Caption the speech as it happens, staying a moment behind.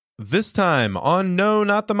This time on No,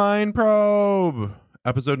 Not the Mind Probe,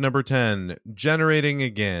 episode number 10, Generating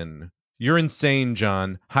Again. You're insane,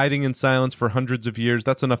 John. Hiding in silence for hundreds of years,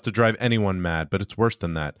 that's enough to drive anyone mad, but it's worse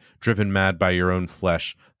than that. Driven mad by your own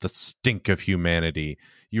flesh, the stink of humanity.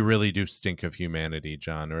 You really do stink of humanity,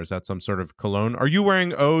 John. Or is that some sort of cologne? Are you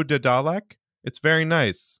wearing Eau de Dalek? It's very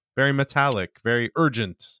nice, very metallic, very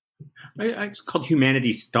urgent. It's called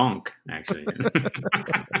Humanity Stunk, actually.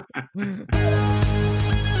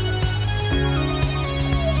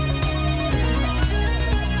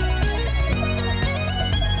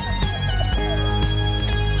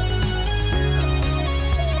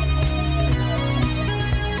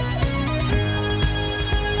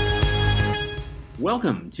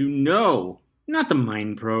 Welcome to No, Not the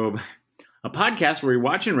Mind Probe, a podcast where we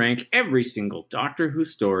watch and rank every single Doctor Who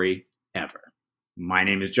story ever. My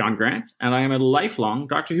name is John Grant, and I am a lifelong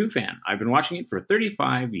Doctor Who fan. I've been watching it for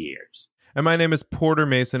 35 years. And my name is Porter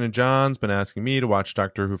Mason, and John's been asking me to watch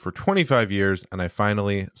Doctor Who for 25 years, and I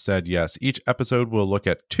finally said yes. Each episode will look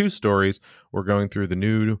at two stories. We're going through the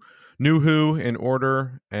new Who in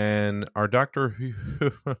order, and our Doctor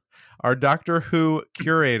Who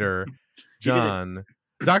curator, John.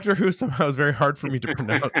 Doctor Who somehow is very hard for me to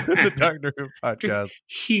pronounce. The Doctor Who podcast.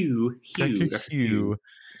 Dr. Hugh.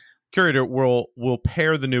 Curator will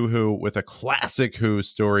pair the new Who with a classic Who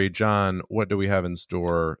story. John, what do we have in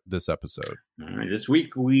store this episode? All right, this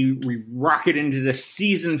week we rocket into the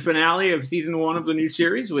season finale of season 1 of the new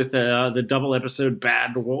series with the double episode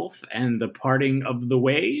Bad Wolf and the Parting of the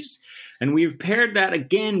Ways. And we've paired that,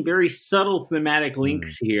 again, very subtle thematic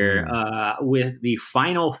links here with the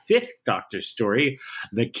final 5th Doctor story,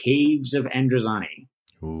 The Caves of Androzani.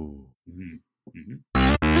 Ooh.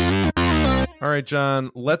 All right,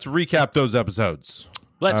 John, let's recap those episodes.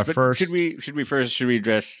 But first, should we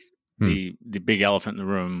address the big elephant in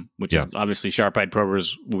the room, which is obviously sharp-eyed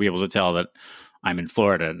probers will be able to tell that I'm in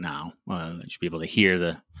Florida now. They should be able to hear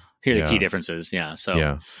the key differences. Yeah.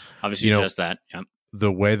 So obviously address that. Yeah. The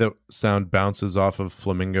way that sound bounces off of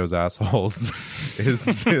flamingos' assholes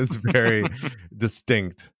is very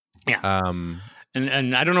distinct. Yeah.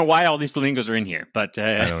 And I don't know why all these flamingos are in here, but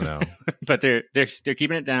I don't know. But they're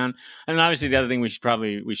keeping it down. And obviously, the other thing we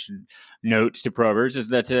should note to probers is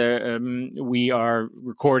that we are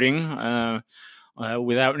recording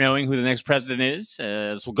without knowing who the next president is.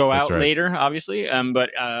 This will go out later, obviously. But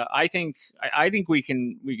I think we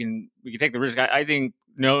can take the risk. I think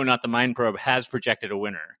No, Not the Mind Probe has projected a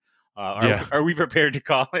winner. Are we prepared to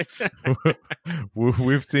call it?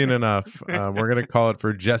 We've seen enough. We're going to call it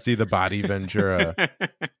for Jesse the Body Ventura.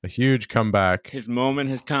 A huge comeback. His moment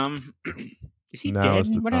has come. Is he dead?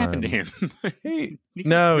 What happened to him? He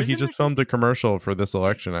just filmed a commercial for this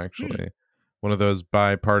election, actually. One of those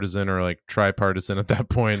bipartisan or like tripartisan at that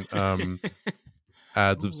point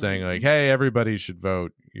ads of saying like, hey, everybody should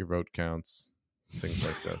vote. Your vote counts. Things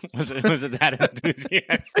like this. Was it that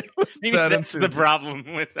enthusiastic? Maybe that's the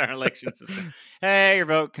problem with our election system. Hey, your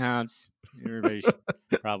vote counts. Everybody should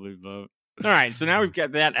probably vote. All right, so now we've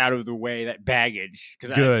got that out of the way, that baggage,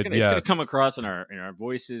 because it's going to come across in our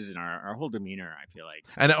voices and our whole demeanor, I feel like.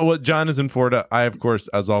 And John is in Florida. I, of course,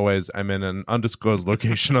 as always, I'm in an undisclosed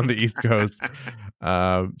location on the East Coast,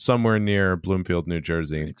 somewhere near Bloomfield, New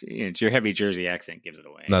Jersey. It's your heavy Jersey accent gives it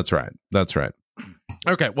away. That's right.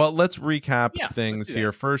 Okay, well, let's recap things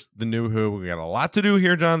here. First, the new Who. We got a lot to do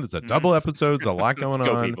here, John. There's a double episodes, a lot going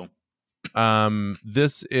on. People.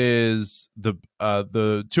 This is the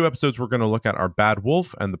 2 episodes we're going to look at are Bad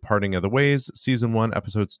Wolf and The Parting of the Ways, season 1,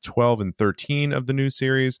 episodes 12 and 13 of the new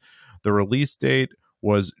series. The release date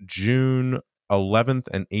was June 11th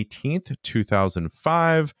and 18th,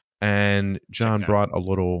 2005. And John brought a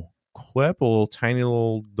little clip, a tiny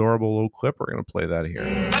little adorable little clip. We're going to play that here.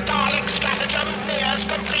 The Dalek stratagem nears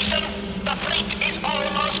completion. The fleet is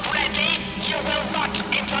almost ready. You will not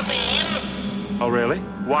intervene. Oh, really?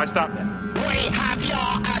 Why is that? We have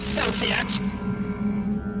your associate.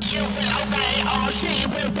 You will obey or she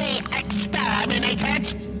will be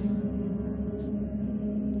exterminated.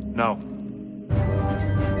 No.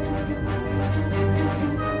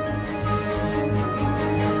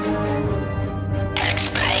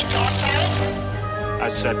 Explain yourself. I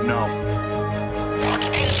said no. What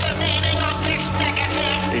is the meaning of this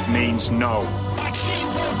negative? It means no. But she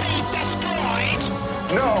will be destroyed.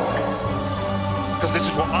 No! Because this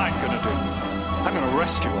is what I'm going to do. I'm going to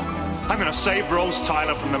rescue her. I'm going to save Rose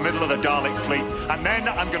Tyler from the middle of the Dalek fleet, and then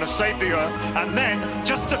I'm going to save the Earth, and then,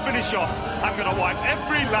 just to finish off, I'm going to wipe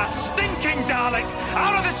every last stinking Dalek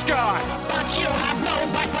out of the sky! But you have no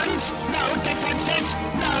weapons, no defenses,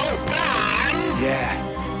 no plan! Yeah.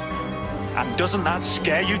 And doesn't that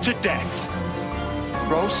scare you to death?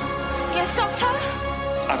 Rose, Yes, Doctor?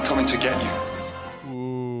 I'm coming to get you.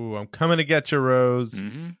 Ooh, I'm coming to get you, Rose.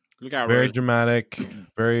 Mm-hmm. Look out, Very Rose. dramatic,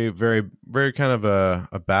 very, very, very kind of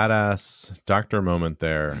a badass doctor moment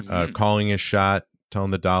there. Calling his shot,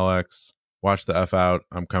 telling the Daleks, watch the F out,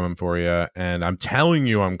 I'm coming for you. And I'm telling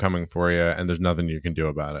you I'm coming for you, and there's nothing you can do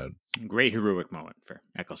about it. Great heroic moment for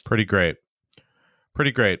Eccleston. Pretty great.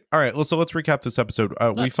 Pretty great. All right, so let's recap this episode.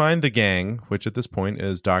 We find the gang, which at this point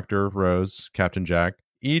is Dr. Rose, Captain Jack,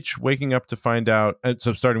 each waking up to find out.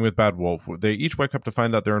 So starting with Bad Wolf, they each wake up to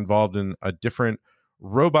find out they're involved in a different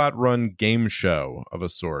robot-run game show of a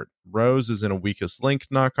sort. Rose is in a Weakest Link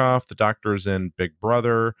knockoff. The Doctor is in Big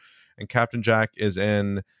Brother, and Captain Jack is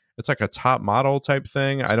in. It's like a top model type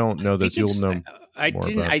thing. I don't know this. You'll know. I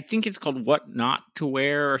think it's called What Not to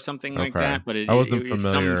Wear or something like that. But I wasn't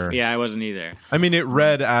familiar. I wasn't either. I mean, it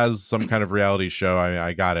read as some kind of reality show.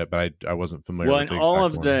 I got it, but I wasn't familiar. Well, with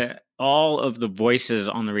and all of the voices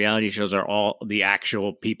on the reality shows are all the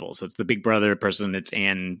actual people. So it's the Big Brother person. It's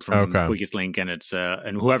Anne from Weakest Link, and it's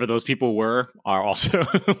and whoever those people were are also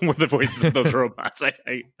were the voices of those robots.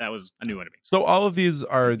 That was a new one to me. So all of these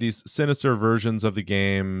are these sinister versions of the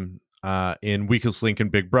game. In Weakest Link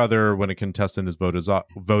and Big Brother, when a contestant is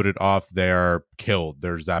voted off, they are killed.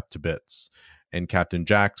 They're zapped to bits. In Captain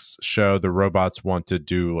Jack's show, the robots want to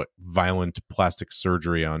do like violent plastic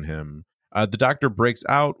surgery on him. The Doctor breaks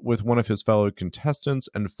out with one of his fellow contestants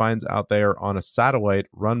and finds out they are on a satellite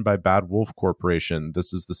run by Bad Wolf Corporation.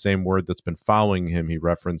 This is the same word that's been following him. He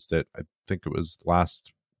referenced it. I think it was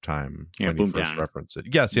last time when he first referenced it.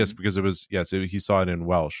 Yes, because it was, he saw it in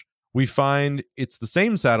Welsh. We find it's the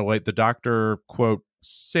same satellite the Doctor, quote,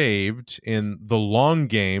 saved in the long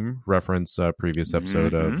game, reference previous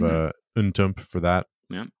episode of Untump for that.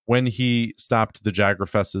 Yeah. When he stopped the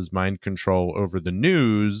Jagrafess's mind control over the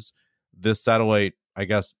news, this satellite, I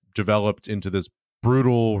guess, developed into this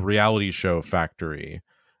brutal reality show factory.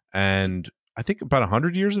 And I think about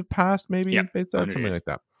 100 years have passed, maybe? Something like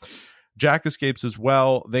that. Jack escapes as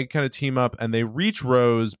well. They kind of team up and they reach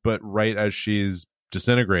Rose, but right as she's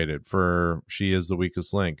disintegrated, for she is the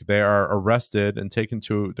weakest link. They are arrested and taken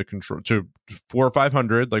to the control to 4 or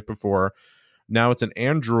 500 like before. Now it's an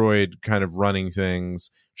android kind of running things.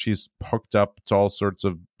 She's hooked up to all sorts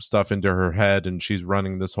of stuff into her head, and she's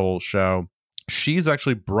running this whole show. She's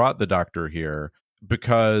actually brought the Doctor here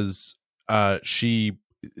because she's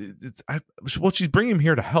bringing him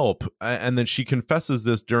here to help, and then she confesses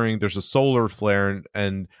this there's a solar flare,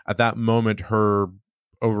 and at that moment her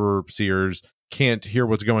overseers can't hear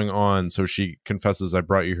what's going on, so she confesses, I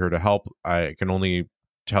brought you here to help. I can only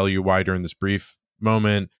tell you why during this brief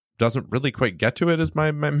moment. Doesn't really quite get to it as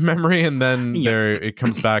my memory, and then there it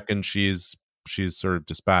comes back, and she's sort of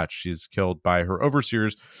dispatched. She's killed by her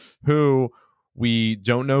overseers, who we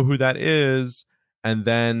don't know who that is. And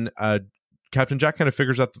then Captain Jack kind of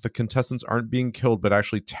figures out that the contestants aren't being killed, but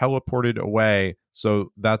actually teleported away.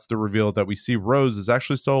 So that's the reveal that we see Rose is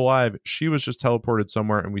actually still alive. She was just teleported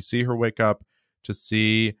somewhere, and we see her wake up to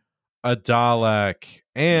see a Dalek.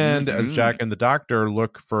 And as Jack and the Doctor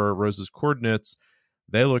look for Rose's coordinates,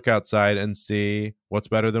 they look outside and see what's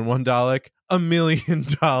better than one Dalek? 1,000,000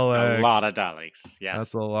 Daleks. A lot of Daleks. Yeah.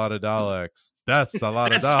 That's a lot of Daleks. That's a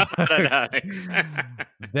lot of Daleks.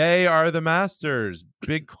 They are the masters.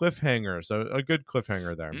 Big cliffhanger. So a good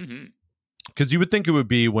cliffhanger there. Because you would think it would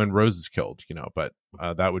be when Rose is killed, but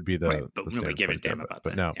that would be the nobody give a damn about that.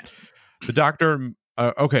 But no. Yeah. The Doctor...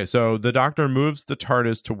 so the Doctor moves the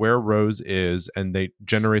TARDIS to where Rose is, and they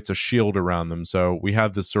generates a shield around them. So we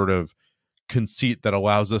have this sort of conceit that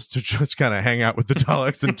allows us to just kind of hang out with the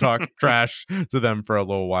Daleks and talk trash to them for a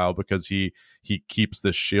little while, because he keeps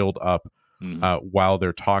this shield up while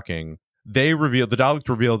they're talking. The Daleks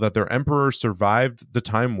reveal that their emperor survived the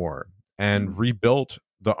Time War and rebuilt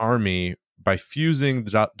the army by fusing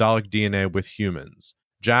the Dalek DNA with humans.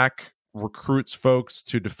 Jack recruits folks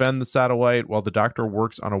to defend the satellite while the Doctor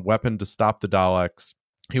works on a weapon to stop the Daleks.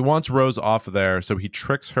 He wants Rose off of there, so he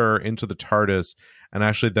tricks her into the TARDIS and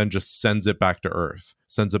actually then just sends it back to Earth,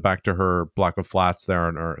 sends it back to her block of flats there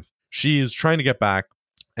on Earth. She is trying to get back,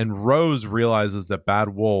 and Rose realizes that Bad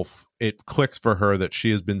Wolf, it clicks for her that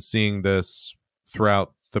she has been seeing this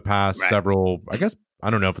throughout the past several, I guess, I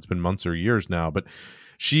don't know if it's been months or years now, but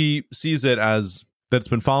she sees it as that it's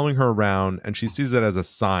been following her around, and she sees it as a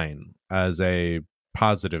sign, as a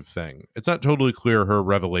positive thing. It's not totally clear her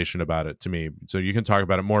revelation about it to me, so you can talk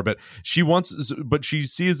about it more, but she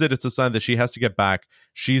sees that it's a sign that she has to get back.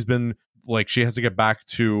 She has to get back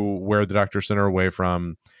to where the Doctor sent her away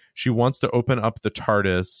from. She wants to open up the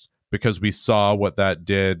TARDIS because we saw what that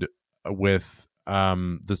did with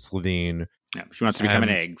the Slitheen. Yeah, she wants to become an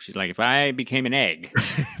egg. She's like, if I became an egg,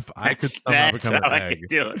 if I could somehow become an I egg. could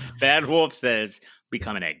do it. Bad Wolf says,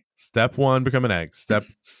 become an egg. Step 1, become an egg. Step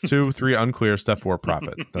 2, 3, unclear. Step 4,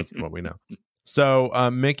 profit. That's what we know.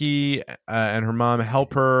 So Mickey and her mom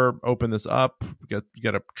help her open this up. You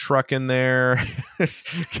got a truck in there.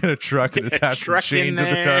 Get a truck and attach a chain to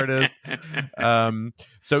the TARDIS.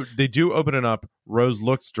 So they do open it up. Rose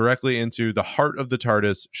looks directly into the heart of the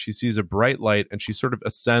TARDIS. She sees a bright light and she sort of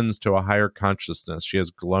ascends to a higher consciousness. She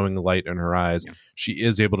has glowing light in her eyes. Yeah. She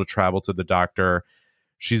is able to travel to the Doctor.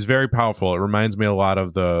 She's very powerful. It reminds me a lot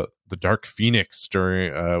of the Dark Phoenix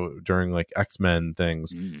during like X-Men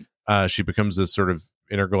things. She becomes this sort of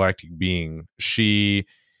intergalactic being.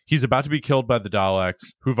 He's about to be killed by the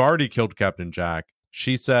Daleks, who've already killed Captain Jack.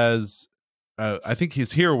 She says, I think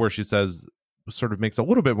he's here where she says, sort of makes a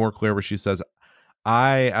little bit more clear where she says,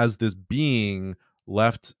 I, as this being,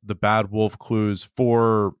 left the Bad Wolf clues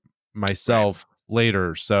for myself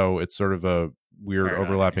later. So it's sort of a weird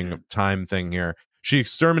overlapping time thing here. She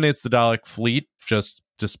exterminates the Dalek fleet, just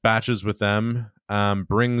dispatches with them,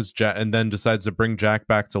 brings Jack, and then decides to bring Jack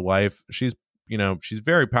back to life. She's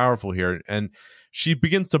very powerful here, and she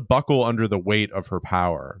begins to buckle under the weight of her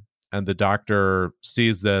power. And the Doctor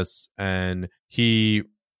sees this, and he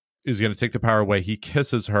is going to take the power away. He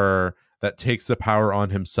kisses her. That takes the power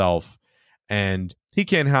on himself, and he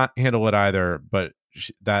can't handle it either. But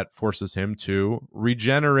that forces him to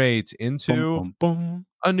regenerate into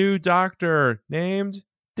a new Doctor named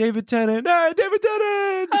David Tennant. Hey, David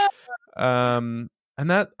Tennant!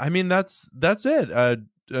 And that's it. A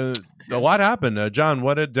lot happened. John,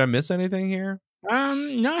 did I miss anything here?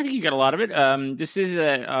 No, I think you got a lot of it. This is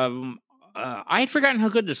I had forgotten how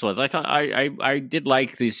good this was. I thought I did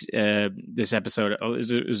like this episode.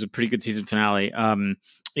 It was a pretty good season finale.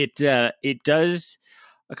 It does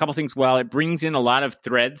a couple things well. It brings in a lot of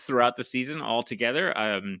threads throughout the season all together.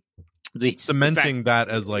 Cementing that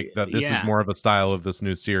as like that this is more of a style of this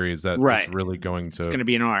new series that it's really going to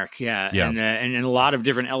be an arc, and a lot of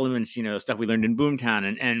different elements, stuff we learned in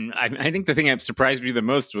Boomtown, and I think the thing that surprised me the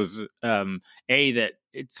most was that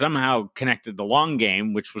it somehow connected the Long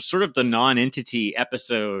Game, which was sort of the non-entity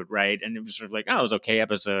episode, right? And it was sort of like, oh, it was okay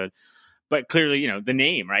episode. But clearly, the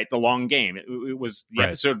name, right? The Long Game. It was the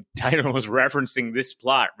episode title was referencing this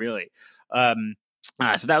plot, really.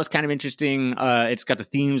 So that was kind of interesting. It's got the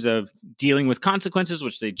themes of dealing with consequences,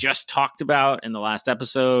 which they just talked about in the last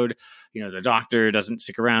episode. The Doctor doesn't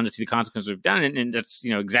stick around to see the consequences we've done, and that's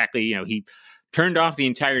exactly he turned off the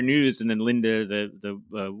entire news, and then Linda, the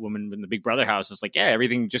woman in the Big Brother house, was like, yeah,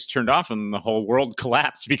 everything just turned off, and the whole world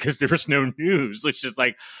collapsed because there was no news, which is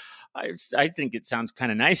like. I think it sounds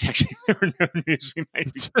kind of nice, actually. If there were no news, we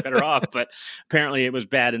might be better off, but apparently it was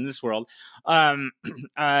bad in this world. So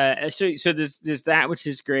there's that, which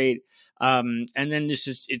is great. And then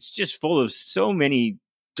it's just full of so many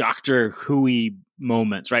Doctor Who-y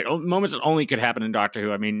moments, right? Moments that only could happen in Doctor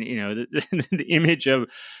Who. I mean, the image of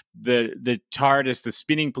the TARDIS, the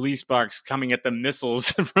spinning police box coming at the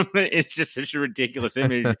missiles from it's just such a ridiculous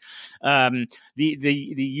image. The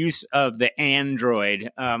use of the android,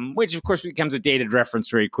 which of course becomes a dated reference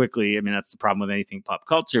very quickly. I mean, that's the problem with anything pop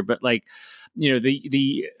culture. But like,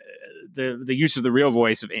 the use of the real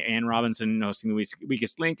voice of Anne Robinson hosting the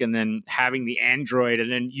Weakest Link, and then having the android,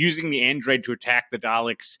 and then using the android to attack the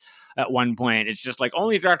Daleks at one point. It's just like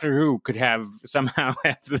only Doctor Who could somehow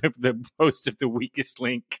have the host of the Weakest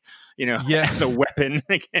Link, as a weapon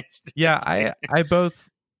against. Yeah, I both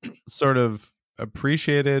sort of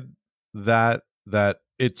appreciated that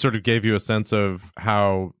it sort of gave you a sense of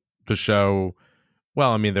how the show.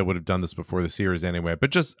 Well, I mean, they would have done this before the series anyway,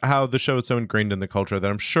 but just how the show is so ingrained in the culture that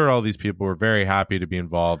I'm sure all these people were very happy to be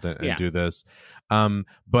involved and do this.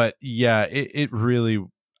 But yeah, it really,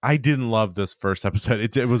 I didn't love this first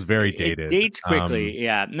episode. It was very dated. It dates quickly,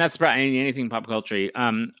 and that's probably anything pop culture.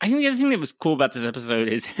 I think the other thing that was cool about this episode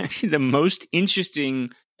is actually the most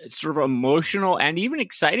interesting, sort of emotional and even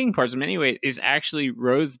exciting parts in many ways is actually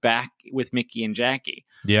Rose back with Mickey and Jackie.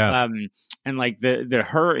 Yeah, and like the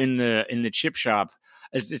her in the chip shop.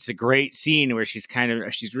 It's a great scene where she's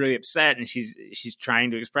really upset and she's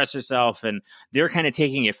trying to express herself, and they're kind of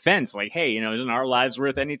taking offense, like, hey, isn't our lives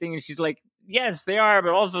worth anything? And she's like, yes, they are,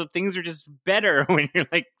 but also things are just better when you're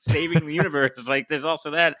like saving the universe. Like there's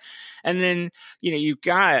also that, and then you've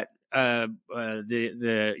got the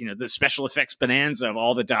special effects bonanza of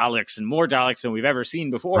all the Daleks and more Daleks than we've ever seen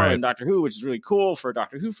before in Doctor Who, which is really cool for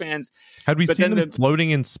Doctor Who fans. Had we seen them floating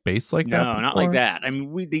in space like that? No, not like that. I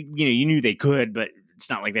mean, you knew they could, but it's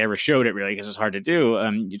not like they ever showed it really because it's hard to do.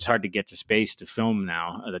 It's hard to get to space to film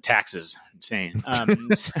now. The taxes, insane.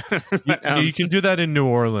 You can do that in New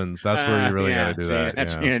Orleans. That's where you really got to do that.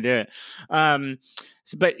 That's where you're gonna do it.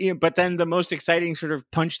 But then the most exciting sort of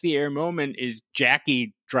punch the air moment is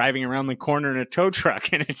Jackie driving around the corner in a tow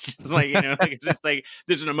truck, and it's just like, it's just like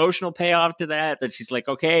there's an emotional payoff to that she's like,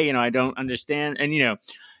 okay, I don't understand, and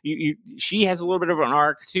she has a little bit of an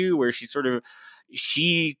arc too, where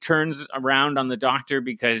she turns around on the doctor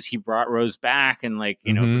because he brought Rose back and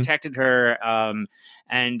protected her,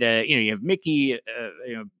 and you have Mickey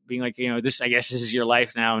being like, this, I guess this is your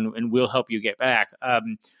life now, and we'll help you get back.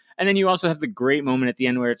 And then you also have the great moment at the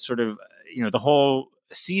end where it's sort of, the whole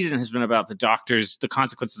season has been about the doctor's, the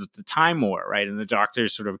consequences of the Time War, right? And the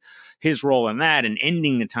doctor's sort of his role in that and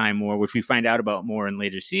ending the Time War, which we find out about more in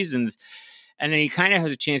later seasons. And then he kind of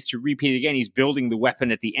has a chance to repeat it again. He's building the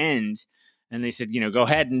weapon at the end. And they said, go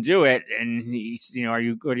ahead and do it. And he's, are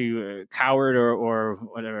you a coward or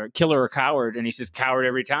whatever, killer or coward? And he says coward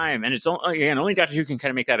every time. And it's only Doctor Who can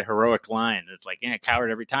kind of make that a heroic line. It's like,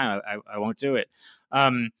 coward every time. I won't do it.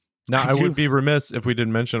 Now, I would be remiss if we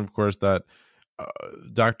didn't mention, of course, that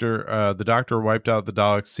the doctor wiped out the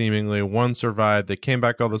Daleks seemingly. One survived. They came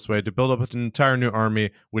back all this way to build up an entire new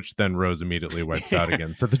army, which then Rose immediately wipes out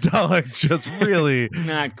again. So the Daleks just really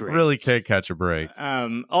not great. Really can't catch a break.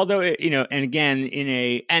 Although, and again,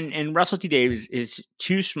 and Russell T Davies is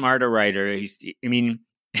too smart a writer.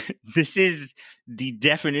 This is the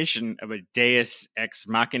definition of a Deus Ex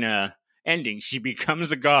Machina ending. She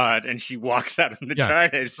becomes a god and she walks out of the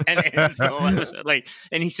TARDIS and ends the whole episode.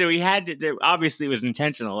 So he had to, obviously it was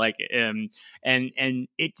intentional, and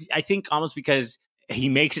it, I think almost because he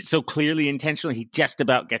makes it so clearly intentional, he just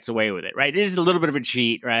about gets away with it, right? It is a little bit of a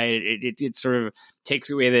cheat, right? It sort of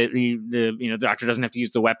takes away the doctor doesn't have to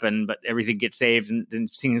use the weapon, but everything gets saved and then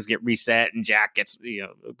things get reset and Jack gets,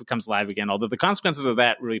 becomes alive again. Although the consequences of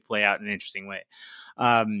that really play out in an interesting way.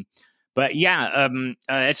 But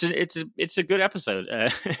it's a good episode.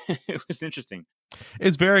 It was interesting.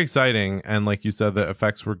 It's very exciting, and like you said, the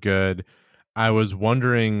effects were good. I was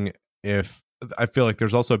wondering if I feel like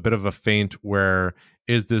there's also a bit of a feint where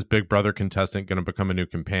is this Big Brother contestant going to become a new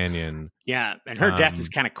companion? Yeah, and her death is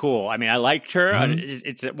kind of cool. I liked her. Mm-hmm.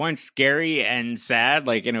 It's at once scary and sad.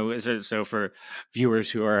 So for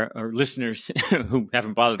viewers who are or listeners who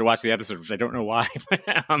haven't bothered to watch the episode, which I don't know why,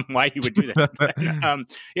 why you would do that. But,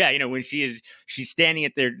 when she's standing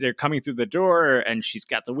at they're coming through the door, and she's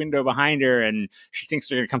got the window behind her, and she thinks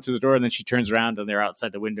they're going to come through the door, and then she turns around and they're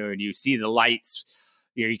outside the window, and you see the lights.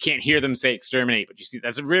 You can't hear them say exterminate, but you see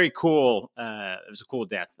that's a very cool. It was a cool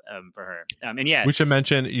death for her. We should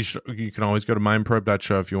mention you can always go to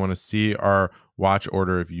mindprobe.show if you want to see our watch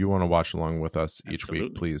order. If you want to watch along with us each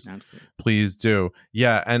week, please do.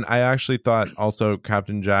 Yeah, and I actually thought also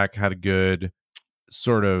Captain Jack had a good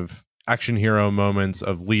sort of action hero moments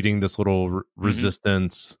of leading this little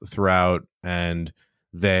resistance throughout, and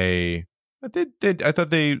I thought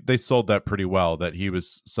they sold that pretty well, that he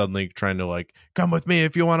was suddenly trying to come with me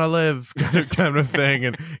if you want to live kind of thing,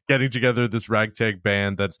 and getting together this ragtag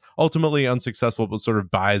band that's ultimately unsuccessful but sort of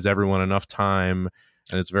buys everyone enough time,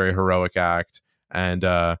 and it's a very heroic act. And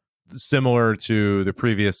similar to the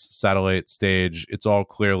previous satellite stage, it's all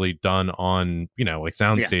clearly done on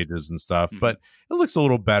sound stages and stuff, but it looks a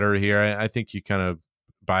little better here. I think you kind of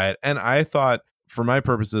buy it. And I thought, for my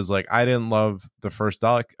purposes, I didn't love the first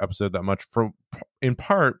Dalek episode that much, in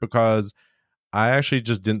part because I actually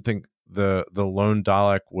just didn't think the lone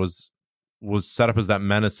Dalek was set up as that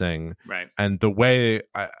menacing, right? And the way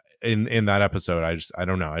in that episode, I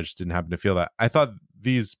don't know, I just didn't happen to feel that. I thought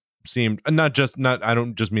these seemed I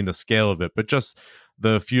don't just mean the scale of it, but just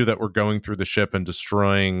the few that were going through the ship and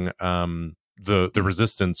destroying the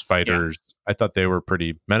resistance fighters. I thought they were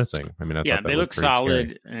pretty menacing. I thought they look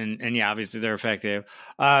solid, and obviously they're effective.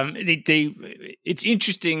 It's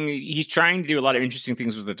interesting. He's trying to do a lot of interesting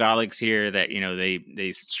things with the Daleks here. That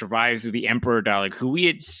they survived through the Emperor Dalek, who we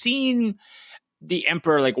had seen the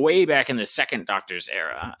Emperor way back in the second Doctor's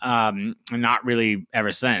era, and not really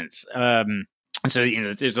ever since. And so,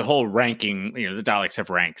 there's a whole ranking, the Daleks have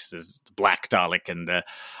ranks. There's the Black Dalek and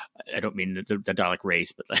I don't mean the Dalek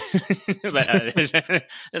race, but,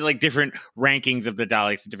 there's different rankings of the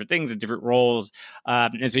Daleks and different things and different roles.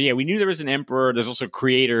 And so, we knew there was an Emperor. There's also a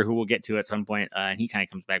Creator who we'll get to at some point, and he kind of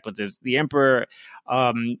comes back. But there's the Emperor.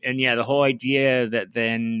 The whole idea that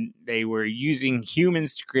then they were using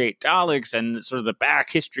humans to create Daleks, and sort of the back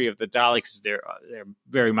history of the Daleks is they're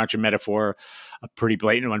very much a metaphor, a pretty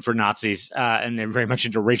blatant one for Nazis. and they're very much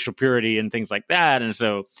into racial purity and things like that. And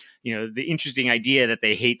so, the interesting idea that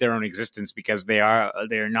they hate their own existence because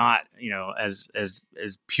they're not,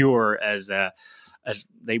 as pure as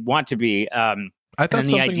they want to be. I thought and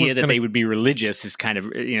the idea that they would be religious is kind of,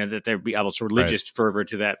 that there'd be almost religious fervor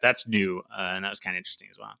to that. That's new. And that was kind of interesting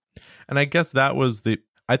as well. And I guess that was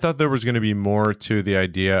I thought there was going to be more to the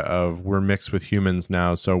idea of we're mixed with humans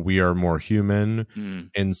now, so we are more human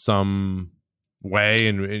in some way,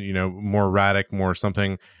 and more erratic, more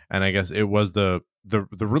something. And I guess it was the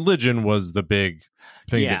religion was the big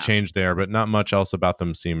thing that changed there, but not much else about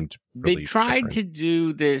them seemed really they tried different. to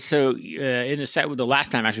do this. So in the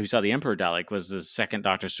last time actually we saw the Emperor Dalek was the second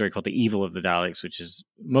Doctor story called The Evil of the Daleks, which is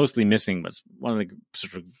mostly missing, but one of the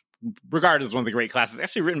sort of regarded as one of the great classes,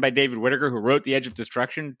 actually written by David Whittaker, who wrote The Edge of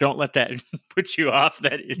Destruction. Don't let that put you off.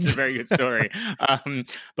 That it's a very good story. In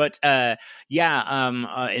that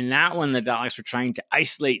one, the Daleks were trying to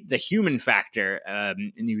isolate the human factor,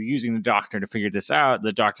 and you were using the Doctor to figure this out.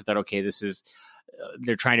 The Doctor thought, okay, this is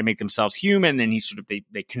they're trying to make themselves human, and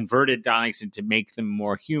they converted Daleks into make them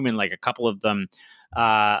more human, like a couple of them.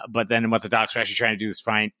 But then what the Daleks are actually trying to do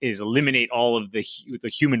is eliminate all of the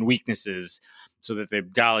human weaknesses, so that the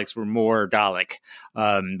Daleks were more Dalek.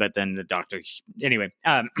 But then the Doctor, anyway,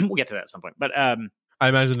 we'll get to that at some point. But I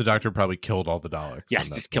imagine the Doctor probably killed all the Daleks. Yes,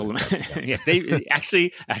 just killed them. Yes, they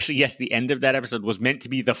actually, yes, the end of that episode was meant to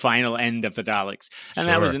be the final end of the Daleks, and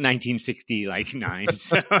that was in 1969.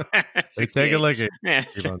 So they take it like it.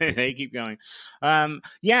 Yes, they keep going. So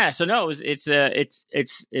no, it's I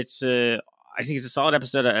think it's a solid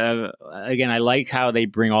episode. Again, I like how they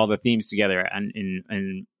bring all the themes together, and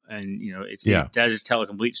it does tell a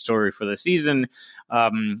complete story for the season. I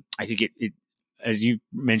think it as you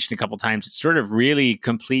mentioned a couple times, it sort of really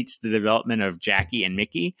completes the development of Jackie and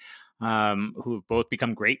Mickey, who have both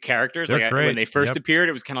become great characters. They're great. When they first appeared,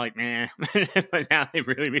 it was kind of like, meh, but now they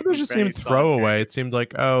really become. It just seemed throwaway. It seemed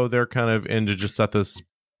like, they're kind of into just set this,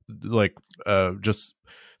 just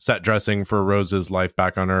set dressing for Rose's life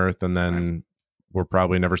back on Earth, and then we'll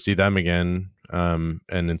probably never see them again. And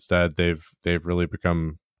instead, they've really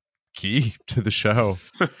become key to the show.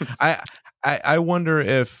 I wonder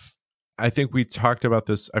if. I think we talked about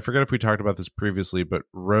this. I forget if we talked about this previously, but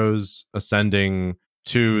Rose ascending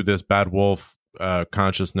to this bad wolf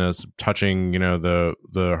consciousness, touching,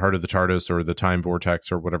 the heart of the TARDIS or the time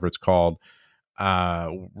vortex or whatever it's called.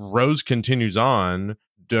 Rose continues on.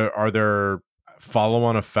 Are there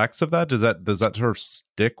follow-on effects of that? Does that sort of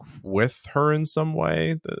stick with her in some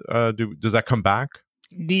way? Does that come back?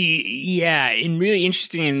 In really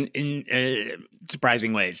interesting and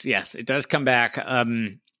surprising ways. Yes, it does come back.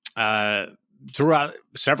 Throughout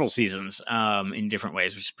several seasons in different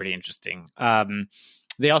ways, which is pretty interesting.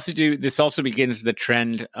 They also do this. Also begins the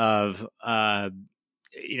trend of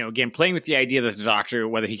again playing with the idea that the Doctor,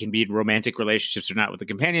 whether he can be in romantic relationships or not with the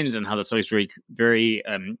companions, and how that's always very very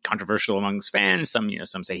controversial amongst fans. Some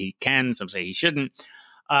say he can, some say he shouldn't.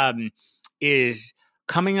 Is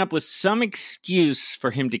coming up with some excuse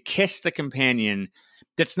for him to kiss the companion.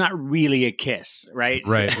 That's not really a kiss, right?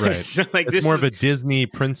 Right. So it's this more of a Disney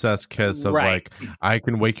princess kiss of like, I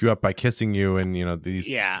can wake you up by kissing you, and these.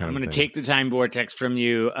 Yeah, I'm going to take the time vortex from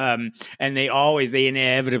you. And they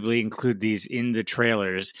inevitably include these in the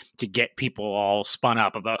trailers to get people all spun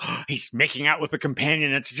up about he's making out with a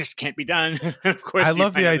companion. It just can't be done. Of course, I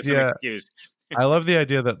love the idea. I love the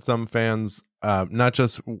idea that some fans not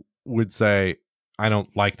just would say, "I don't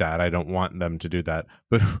like that. I don't want them to do that,"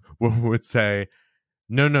 but would say.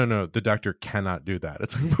 No, the Doctor cannot do that.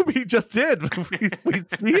 It's like, we just did. We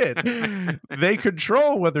see it. They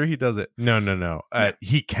control whether he does it. No.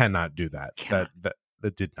 He cannot do that.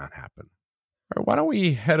 That did not happen. All right, why don't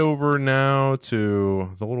we head over now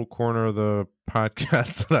to the little corner of the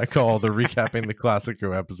podcast that I call the Recapping the Classic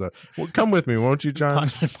Who episode. Well, come with me, won't you, John?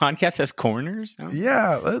 The podcast has corners? No?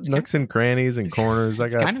 Yeah, nooks and crannies and corners.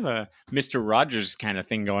 It's kind of a Mr. Rogers kind of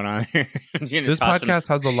thing going on here. This podcast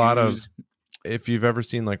has a lot of... If you've ever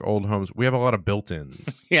seen like old homes, we have a lot of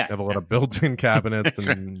built-ins. We have a lot of built-in cabinets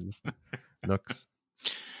and nooks.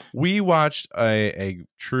 We watched a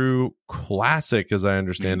true classic, as I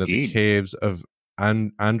understand it, The Caves of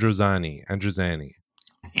Androzani.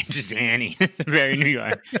 Very New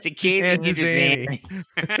York. The Caves of Androzani.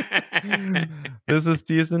 This is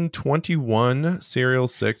season 21, serial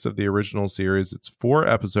 6 of the original series. It's 4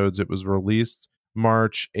 episodes. It was released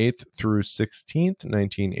March 8th through 16th,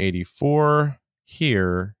 1984.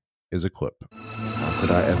 Here is a clip. How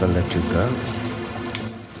could I ever let you go?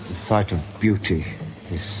 The sight of beauty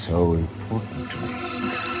is so important to me.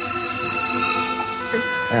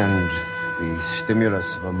 And the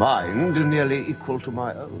stimulus of a mind nearly equal to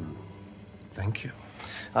my own. Thank you.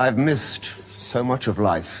 I've missed so much of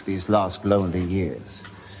life these last lonely years.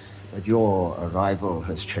 But your arrival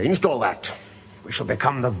has changed all that. We shall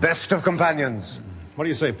become the best of companions. What do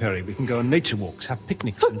you say, Perry? We can go on nature walks, have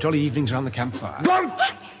picnics, and jolly evenings around the campfire. Don't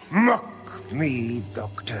mock me,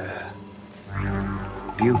 Doctor.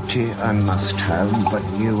 Beauty I must have, but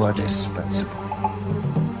you are dispensable.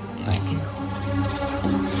 Thank you.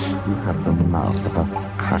 You have the mouth of a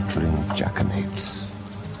prattling jackanapes.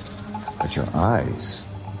 But your eyes,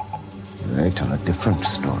 they tell a different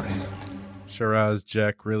story. Shiraz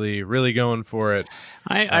Jack really going for it.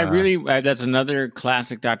 I really that's another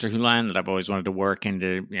classic Doctor Who line that I've always wanted to work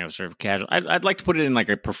into, sort of casual. I'd like to put it in like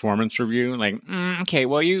a performance review. Like, okay,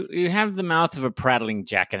 well, you have the mouth of a prattling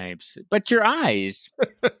jackanapes, but your eyes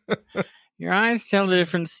tell a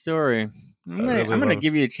different story. I'm gonna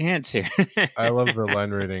give you a chance here. I love the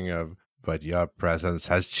line reading of, but your presence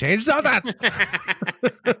has changed all that.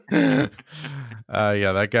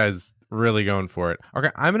 Yeah, that guy's really going for it. Okay,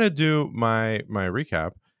 I'm gonna do my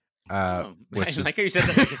recap. Which I like how you said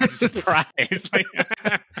that like it's a surprise.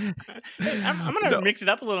 I'm gonna mix it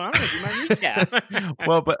up a little. I'm gonna do my recap.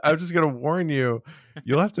 Well, but I'm just gonna warn you,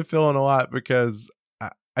 you'll have to fill in a lot because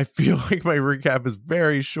I feel like my recap is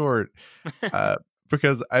very short.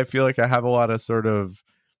 Because I feel like I have a lot of sort of,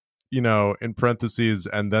 in parentheses,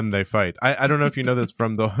 and then they fight. I don't know if you know this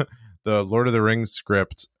from the Lord of the Rings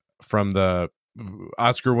script from the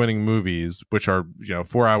Oscar-winning movies, which are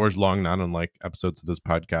 4 hours long, not unlike episodes of this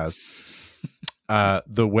podcast.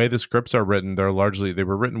 The way the scripts are written, they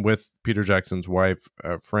were written with Peter Jackson's wife,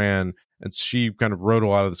 Fran, and she kind of wrote a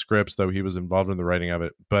lot of the scripts, though he was involved in the writing of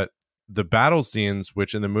it. But the battle scenes,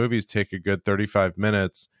 which in the movies take a good 35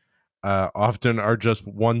 minutes, often are just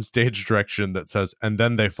one stage direction that says, and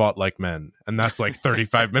then they fought like men. And that's like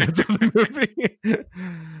 35 minutes of the movie.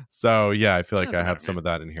 So, yeah, I feel like I have some of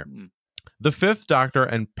that in here. The Fifth Doctor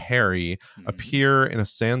and Perry appear in a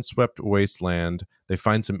sand-swept wasteland. They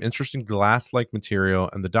find some interesting glass-like material,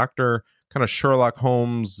 and the Doctor kind of Sherlock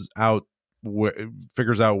Holmes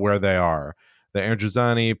figures out where they are. The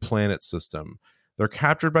Androzani planet system. They're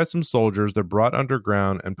captured by some soldiers. They're brought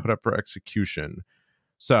underground and put up for execution.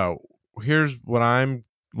 So here's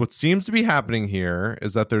what seems to be happening here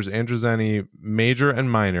is that there's Androzani major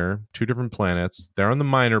and minor, two different planets. They're on the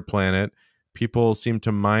minor planet. People seem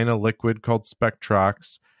to mine a liquid called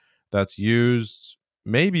Spectrox that's used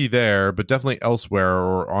maybe there, but definitely elsewhere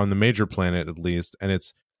or on the major planet at least. And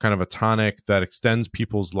it's kind of a tonic that extends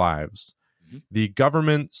people's lives. Mm-hmm. The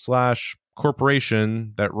government /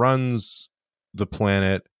 corporation that runs the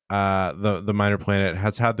planet, the minor planet,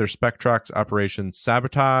 has had their Spectrox operation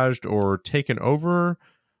sabotaged or taken over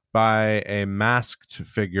by a masked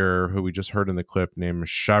figure who we just heard in the clip named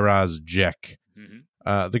Shiraz Jack.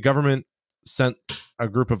 Mm-hmm. The government sent a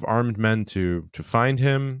group of armed men to find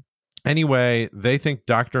him. Anyway, they think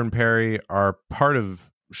Doctor and Perry are part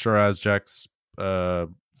of Shiraz Jack's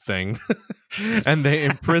thing, and they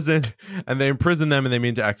imprison them, and they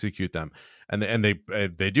mean to execute them, and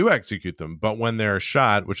they do execute them. But when they're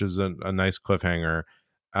shot, which is a nice cliffhanger,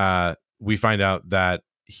 we find out that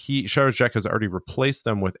Shiraz Jack has already replaced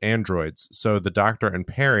them with androids. So the Doctor and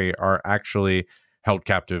Perry are actually held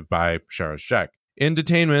captive by Shiraz Jack. In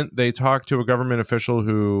detainment, they talk to a government official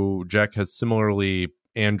who Jack has similarly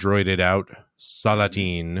androided out,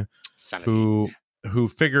 Saladin. Who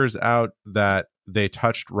figures out that they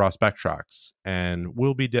touched raw Spectrox and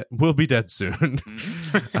will be dead soon.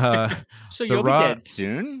 So you'll be dead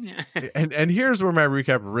soon. and here's where my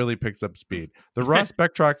recap really picks up speed. The raw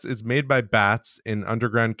Spectrox is made by bats in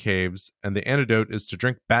underground caves, and the antidote is to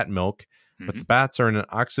drink bat milk. But the bats are in an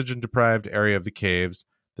oxygen-deprived area of the caves.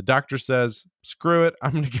 The Doctor says, screw it,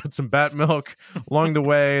 I'm going to get some bat milk. Along the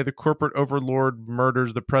way, the corporate overlord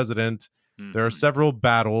murders the president. There are several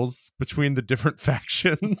battles between the different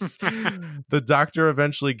factions. The Doctor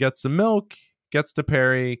eventually gets some milk, gets to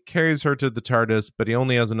Perry, carries her to the TARDIS, but he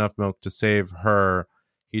only has enough milk to save her.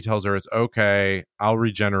 He tells her it's okay, I'll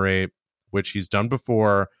regenerate, which he's done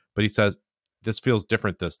before, but he says, this feels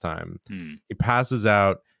different this time. He passes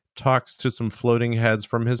out, talks to some floating heads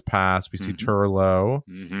from his past. We see Turlo.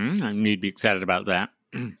 I need to be excited about that.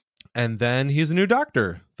 And then he's a new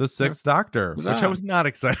Doctor, the Sixth Doctor, which I was not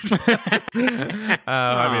excited.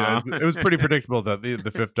 I mean, it was pretty predictable that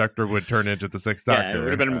the Fifth Doctor would turn into the Sixth Doctor. It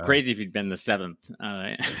would have been crazy if he'd been the Seventh.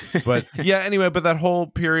 But yeah, anyway, but that whole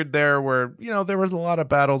period there where, there was a lot of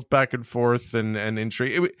battles back and forth and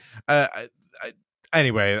intrigue.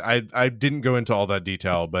 Anyway, I didn't go into all that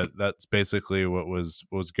detail, but that's basically what was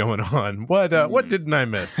going on. What didn't I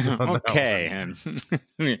miss? On Okay, and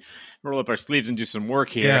roll up our sleeves and do some work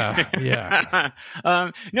here. Yeah.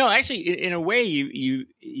 No, actually, in a way, you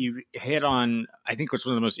hit on I think what's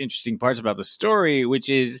one of the most interesting parts about the story, which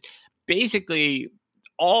is basically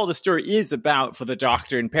all the story is about for the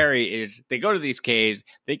Doctor and Perry is they go to these caves,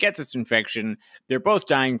 they get this infection, they're both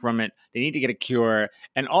dying from it, they need to get a cure,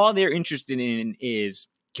 and all they're interested in is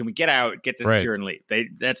can we get out, get this cure and leave?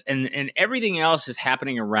 And everything else is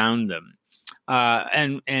happening around them.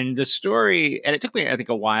 And the story, and it took me I think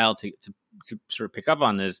a while to sort of pick up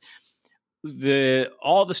on this.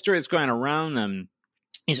 All the story that's going on around them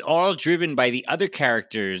is all driven by the other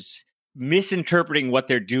characters misinterpreting what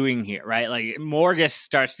they're doing here, right? Like Morgus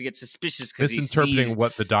starts to get suspicious because misinterpreting why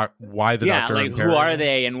the Doctor, like who are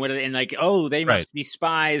they and what are they, and like, oh, they must be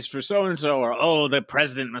spies for so and so, or oh, the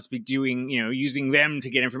president must be doing, using them to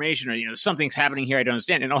get information, or something's happening here I don't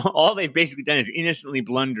understand. And all they've basically done is innocently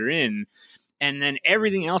blunder in, and then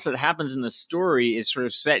everything else that happens in the story is sort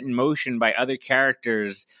of set in motion by other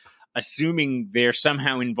characters assuming they're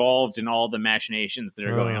somehow involved in all the machinations that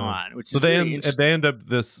are going on, which so is they really they end up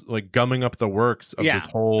this like gumming up the works of this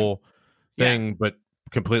whole thing, but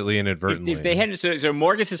completely inadvertently. If they hadn't, so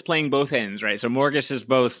Morgus is playing both ends, right? So Morgus is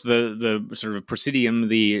both the sort of Presidium,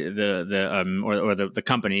 the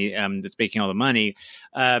company that's making all the money,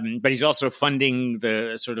 but he's also funding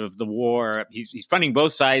the sort of the war. He's funding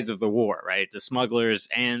both sides of the war, right? The smugglers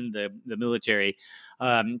and the military.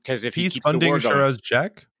 Because if he's keeps funding the war going, Shiraz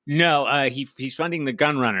Jack. No, he's funding the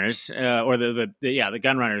gun runners, or the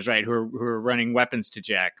gun runners, right? Who are running weapons to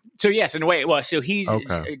Jack. So yes, in a way, well, so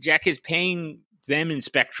Jack is paying them in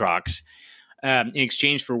Spectrox in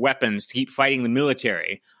exchange for weapons to keep fighting the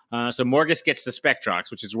military. So Morgus gets the Spectrox,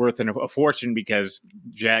 which is worth a fortune because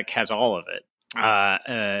Jack has all of it.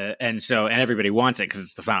 And everybody wants it because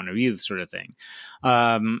it's the fountain of youth sort of thing.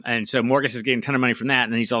 And so Morgus is getting a ton of money from that,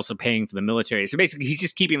 and then he's also paying for the military. So basically, he's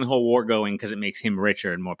just keeping the whole war going because it makes him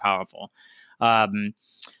richer and more powerful. An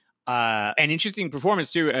interesting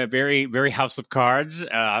performance too. Very, very House of Cards.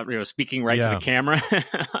 Speaking right to the camera.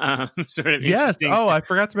 Sort of yes. Oh, I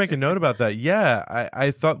forgot to make a note about that. Yeah,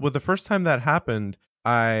 I thought the first time that happened,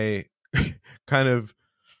 I kind of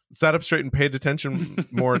sat up straight and paid attention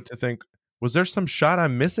more to think, was there some shot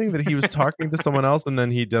I'm missing that he was talking to someone else? And then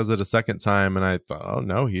he does it a second time, and I thought, oh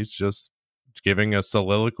no, he's just giving a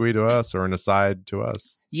soliloquy to us or an aside to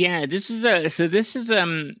us. Yeah, this is a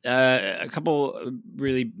couple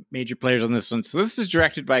really major players on this one. So this is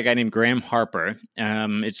directed by a guy named Graham Harper.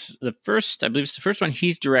 It's the first one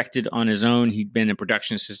he's directed on his own. He'd been a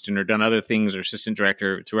production assistant or done other things or assistant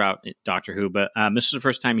director throughout Doctor Who, but this is the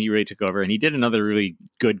first time he really took over, and he did another really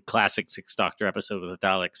good classic Sixth Doctor episode with the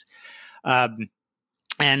Daleks.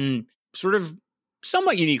 And sort of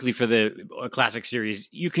somewhat uniquely for the classic series,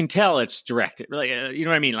 you can tell it's directed. Like, you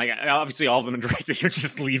know what I mean? Like, obviously, all of them are directed. You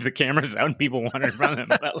just leave the cameras out and people wander in front of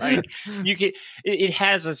them. But like, you can, it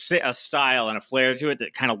has a style and a flair to it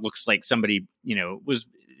that kind of looks like somebody, was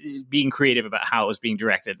being creative about how it was being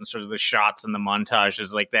directed, and sort of the shots and the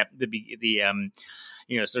montages like that.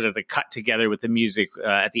 Sort of the cut together with the music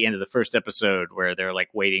at the end of the first episode where they're like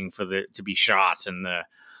waiting for to be shot, and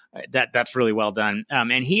that's really well done.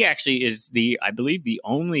 And he actually is I believe the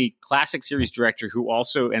only classic series director who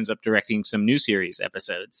also ends up directing some new series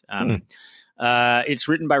episodes. It's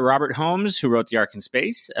written by Robert Holmes, who wrote The Ark in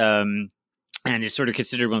Space, and is sort of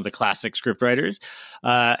considered one of the classic scriptwriters.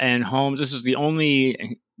 And Holmes, this is the only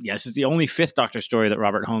Fifth Doctor story that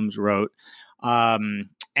Robert Holmes wrote.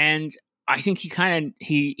 And I think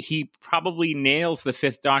he probably nails the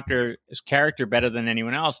Fifth Doctor's character better than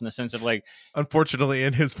anyone else, in the sense of like, unfortunately,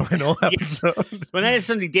 in his final episode. Well, that is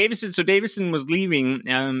something Davison. So Davison was leaving,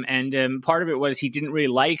 and part of it was he didn't really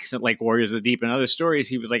like Warriors of the Deep and other stories.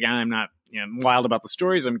 He was like, I'm not wild about the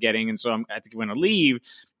stories I'm getting, and so I think I'm going to leave.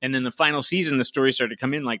 And then the final season, the stories started to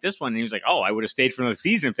come in like this one, and he was like, oh, I would have stayed for another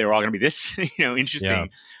season if they were all going to be this interesting.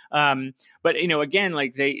 Yeah. But again,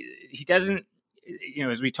 like he doesn't.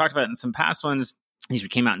 As we talked about in some past ones, these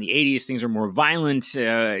came out in the 80s. Things are more violent, sort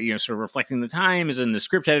of reflecting the times. And the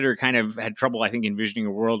script editor kind of had trouble, I think, envisioning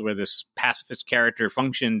a world where this pacifist character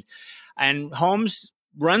functioned. And Holmes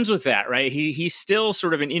runs with that, right? He's still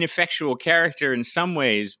sort of an ineffectual character in some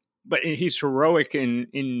ways, but he's heroic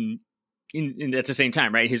in at the same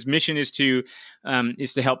time, right? His mission is to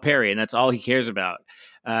help Perry, and that's all he cares about.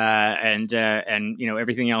 And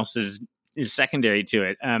everything else is secondary to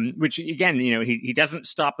it, which again, he doesn't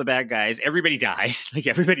stop the bad guys. Everybody dies. Like,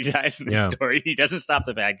 everybody dies in this story. He doesn't stop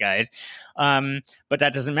the bad guys, but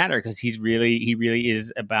that doesn't matter because he really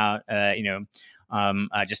is about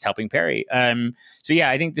just helping Perry. So yeah,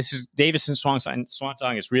 I think this is Davison's Swan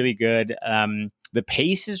Song is really good. The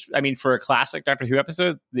pace is, I mean, for a classic Doctor Who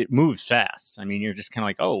episode, it moves fast. I mean, you're just kind of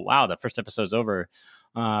like, oh wow, the first episode's over.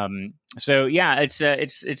 So yeah,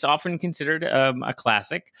 it's often considered a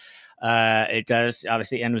classic. It does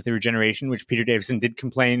obviously end with the regeneration, which Peter Davison did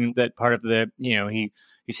complain that part of the,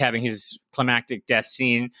 he's having his climactic death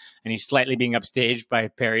scene and he's slightly being upstaged by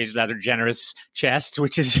Perry's rather generous chest,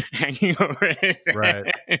 which is hanging over it.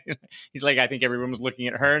 Right. He's like, I think everyone was looking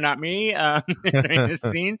at her, not me, during this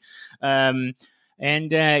scene.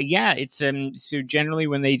 It's so generally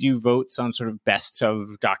when they do votes on sort of best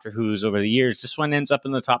of Doctor Who's over the years, this one ends up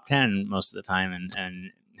in the top 10 most of the time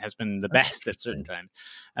and has been the best at certain times.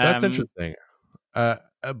 That's interesting.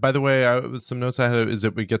 By the way, some notes I had is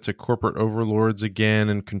that we get to corporate overlords again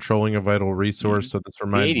and controlling a vital resource. So this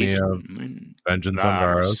reminds me of Vengeance on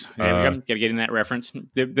Varos. Gotta get in that reference.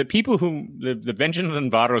 The people who the Vengeance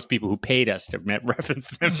on Varos people who paid us to reference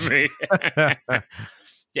them,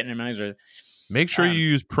 getting their minds right. Make sure you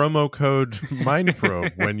use promo code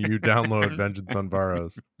MindProbe when you download Vengeance on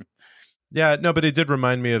Varos. Yeah, no, but it did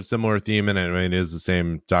remind me of similar theme, and I mean, it is the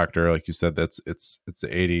same Doctor, like you said. It's the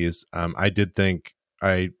 80s. I did think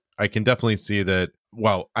I can definitely see that.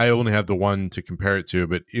 Well, I only have the one to compare it to,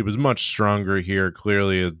 but it was much stronger here.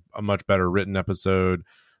 Clearly, a much better written episode.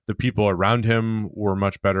 The people around him were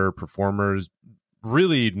much better performers.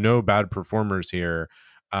 Really, no bad performers here.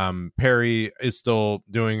 Perry is still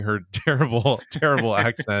doing her terrible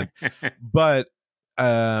accent, but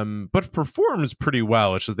performs pretty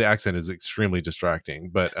well. It's just the accent is extremely distracting,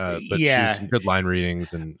 but she has some good line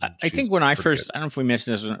readings. And I think when I don't know if we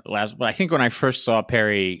mentioned this last, but I think when I first saw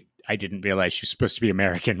Perry, I didn't realize she was supposed to be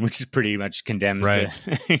American, which is pretty much condemns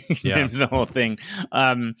the whole thing.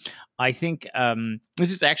 I think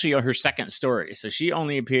this is actually her second story. So she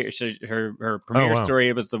only appeared. So her premiere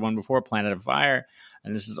story was the one before Planet of Fire,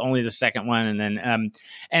 and this is only the second one. And then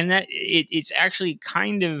and that it's actually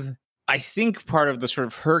kind of, I think, part of the sort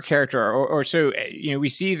of her character, or so we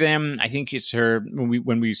see them. I think it's her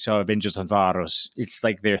when we saw Vengeance on Varos. It's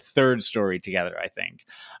like their third story together, I think,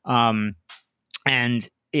 and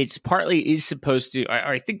it's partly is supposed to.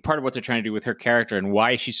 I think part of what they're trying to do with her character and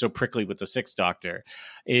why she's so prickly with the Sixth Doctor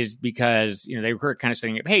is because they were kind of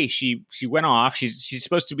saying, hey, she went off. She's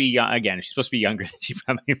supposed to be again. She's supposed to be younger than she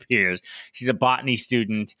probably appears. She's a botany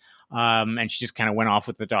student. And she just kind of went off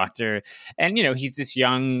with the Doctor. And, he's this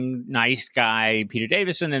young, nice guy, Peter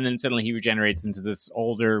Davison, and then suddenly he regenerates into this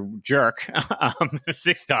older jerk, the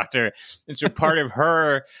Sixth Doctor. And so part of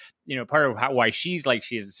her, part of why she's like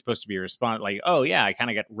she is supposed to be a response, like, oh, yeah, I kind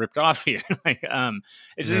of got ripped off here.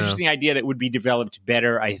 It's an interesting idea that would be developed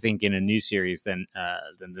better, I think, in a new series than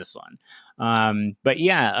this one.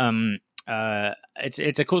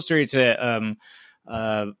 It's a cool story. It's a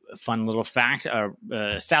fun little fact.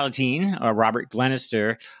 Salatine, Robert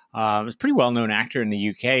Glenister, was a pretty well-known actor in the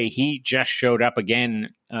UK. He just showed up again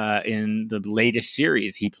in the latest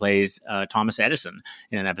series. He plays Thomas Edison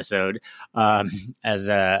in an episode as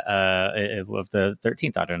of the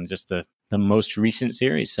 13th Doctor, and just the most recent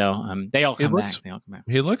series. So they all come back.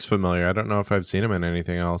 He looks familiar. I don't know if I've seen him in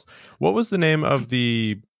anything else. What was the name of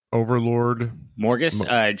the Overlord? Morgus,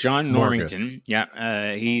 John Normington.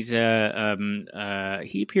 Yeah, he's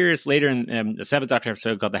he appears later in the Seventh Doctor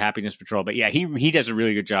episode called The Happiness Patrol. But yeah, he does a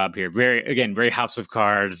really good job here. Very House of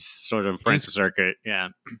Cards sort of Prince Circuit. Yeah,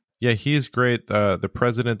 he's great. The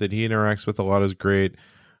president that he interacts with a lot is great.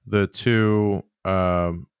 The two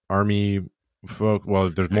army folk. Well,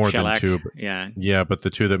 there's more Shellac, than two. But but the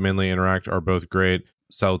two that mainly interact are both great.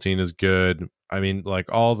 Salatine is good. I mean, like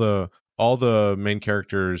all the main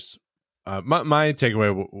characters. My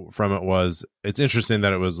takeaway from it was it's interesting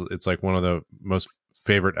that it's like one of the most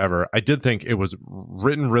favorite ever. I did think it was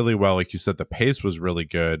written really well, like you said. The pace was really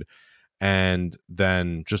good, and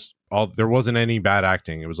then there wasn't any bad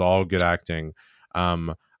acting. It was all good acting.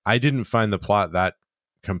 I didn't find the plot that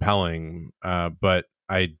compelling, but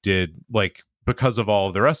I did like. Because of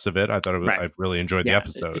all the rest of it, I thought I really enjoyed the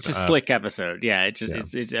episode. It's a slick episode. Yeah, it's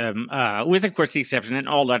with of course the exception, and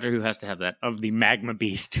all Doctor Who has to have that, of the magma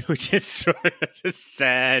beast, which is sort of a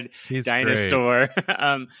sad dinosaur.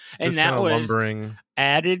 And that was lumbering.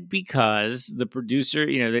 Added because the producer,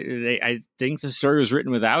 I think the story was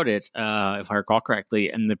written without it, if I recall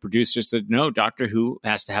correctly, and the producer said, no, Doctor Who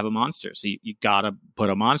has to have a monster, so you gotta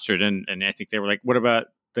put a monster in. And I think they were like, what about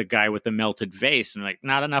the guy with the melted face? And like,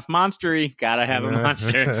 not enough monstery, gotta have a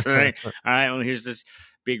monster. So like, all right, well, here's this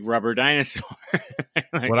big rubber dinosaur.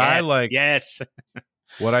 Yes.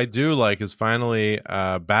 What I do like is finally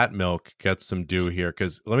Bat Milk gets some due here,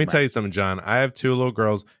 because let me tell you something, John. I have two little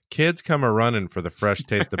girls. kids come a running for the fresh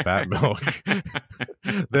taste of bat milk.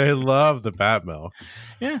 They love the bat milk.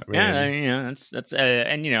 Yeah, I mean, that's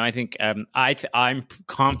and I think I'm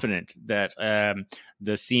confident that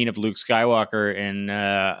the scene of Luke Skywalker in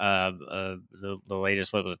the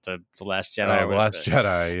latest, what was it, the Last Jedi? The Last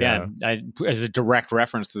Jedi, yeah. As a direct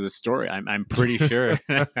reference to the story, I'm pretty sure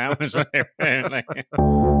that was what they were like.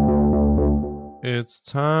 It's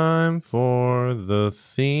time for the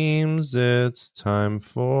themes. It's time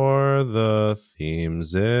for the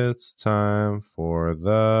themes. It's time for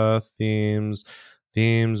the themes.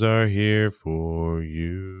 Themes are here for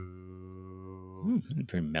you.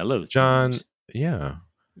 Very mellow, John. themes. Yeah,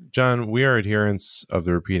 John. We are adherents of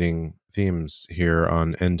the repeating themes here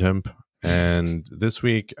on NTEMP, and this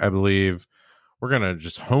week, I believe, we're gonna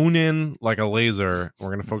just hone in like a laser. We're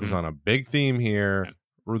gonna focus on a big theme here.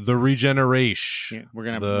 The regeneration. Yeah, we're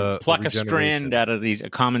gonna pluck a common strand out of these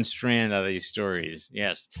stories.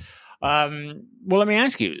 Yes. Well, let me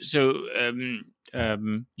ask you. So,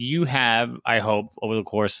 you have, I hope, over the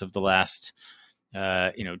course of the last,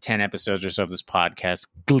 10 episodes or so of this podcast,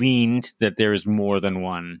 gleaned that there is more than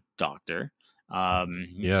one Doctor.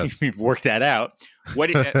 Yes, we've worked that out. What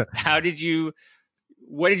did you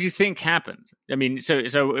think happened? I mean,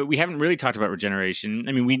 so we haven't really talked about regeneration.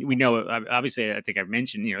 I mean, we know, obviously, I think I've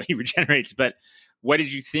mentioned, he regenerates, but what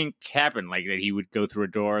did you think happened? Like that he would go through a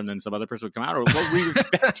door and then some other person would come out? Or what were you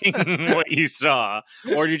expecting what you saw?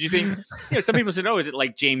 Or did you think, some people said, oh, is it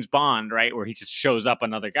like James Bond, right? Where he just shows up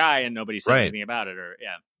another guy and nobody says anything about it? Or,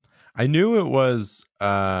 yeah. I knew it was,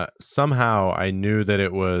 somehow I knew that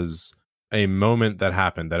it was a moment that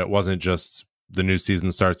happened, that it wasn't just the new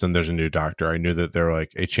season starts and there's a new Doctor. I knew that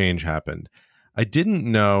a change happened. I didn't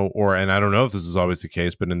know, and I don't know if this is always the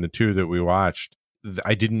case, but in the two that we watched,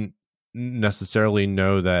 I didn't necessarily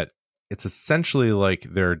know that it's essentially like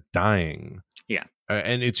they're dying. Yeah.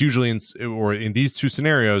 And it's usually in these two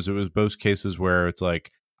scenarios, it was both cases where it's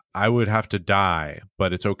like, I would have to die,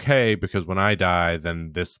 but it's okay because when I die,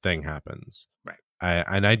 then this thing happens. Right.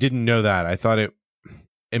 And I didn't know that. I thought it,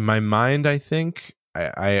 in my mind, I think,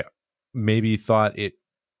 I maybe thought it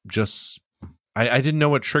just I didn't know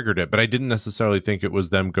what triggered it, but I didn't necessarily think it was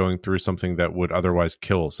them going through something that would otherwise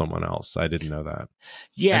kill someone else. I didn't know that.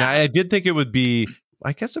 Yeah. And I did think it would be,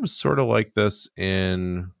 I guess it was sort of like this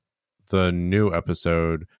in the new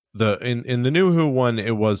episode. In the new Who one,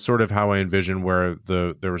 it was sort of how I envisioned, where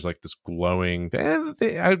there was like this glowing, and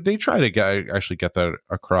they try to actually get that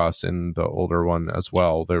across in the older one as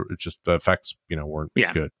well. There just the effects, weren't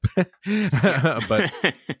good. But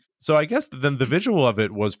so I guess then the visual of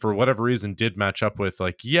it was, for whatever reason, did match up with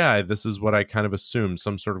like, yeah, this is what I kind of assumed,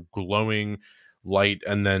 some sort of glowing light,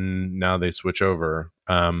 and then now they switch over.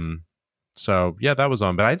 So yeah, that was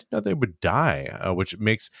on, but I didn't know they would die, which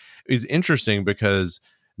is interesting, because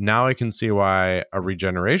now I can see why a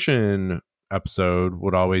regeneration episode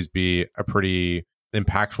would always be a pretty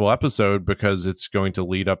impactful episode, because it's going to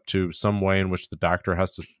lead up to some way in which the Doctor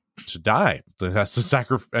has to die, has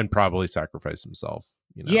to probably sacrifice himself.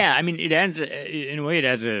 Yeah, I mean, it adds in a way.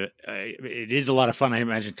 It is a lot of fun, I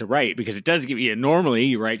imagine, to write, because it does give you. Normally,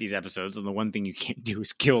 you write these episodes, and the one thing you can't do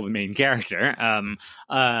is kill the main character.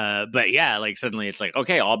 But yeah, like suddenly it's like,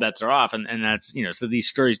 okay, all bets are off, and that's so these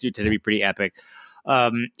stories do tend to be pretty epic. So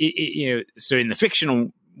in the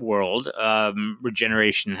fictional world,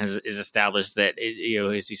 regeneration is established that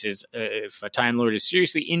as he says, if a Time Lord is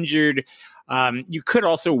seriously injured, you could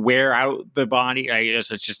also wear out the body. I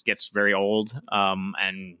guess it just gets very old,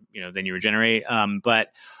 and then you regenerate. So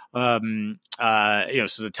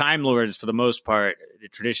the Time Lords, for the most part,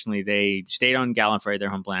 traditionally they stayed on Gallifrey, their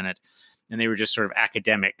home planet, and they were just sort of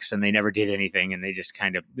academics, and they never did anything, and they just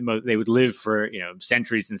kind of they would live for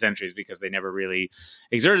centuries and centuries, because they never really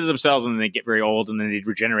exerted themselves, and then they get very old, and then they'd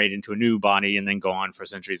regenerate into a new body and then go on for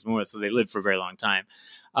centuries more. So they lived for a very long time.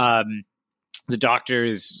 The Doctor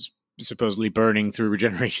is supposedly burning through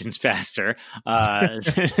regenerations faster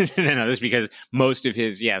than others, because most of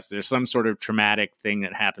his, there's some sort of traumatic thing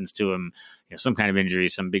that happens to him, some kind of injury,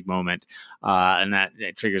 some big moment, and that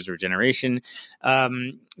triggers regeneration.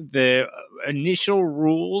 The initial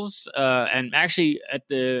rules, and actually at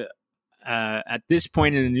this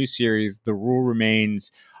point in the new series, the rule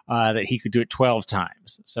remains that he could do it 12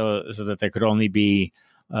 times, so that there could only be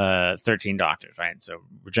 13 Doctors, right? So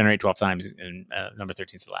regenerate 12 times, and number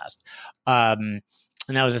 13 is the last. And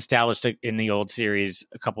that was established in the old series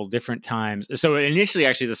a couple different times. So initially,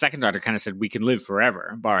 actually, the second Doctor kind of said we can live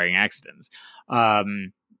forever, barring accidents.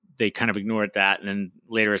 They kind of ignored that, and then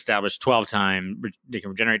later established 12 times. They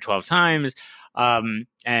can regenerate 12 times. And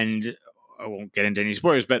I won't get into any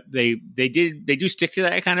spoilers, but they do stick to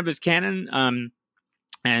that kind of as canon.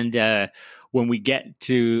 And when we get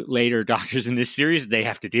to later doctors in this series, they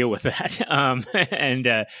have to deal with that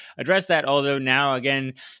and address that. Although now,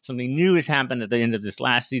 again, something new has happened at the end of this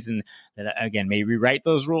last season that, again, may rewrite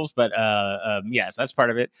those rules. But yes, that's part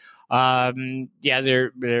of it.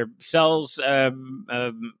 Their cells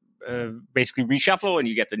basically reshuffle, and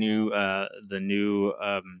you get the new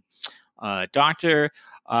doctor.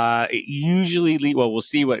 Usually, we'll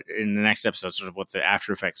see what in the next episode, sort of what the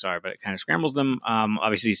after effects are, but it kind of scrambles them.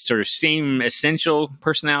 Obviously, sort of same essential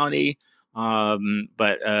personality,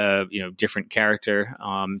 but different character,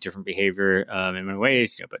 different behavior in many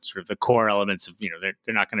ways. But sort of the core elements of they're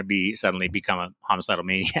not going to be suddenly become a homicidal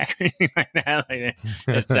maniac or anything like that.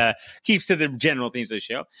 It keeps to the general themes of the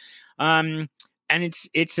show. And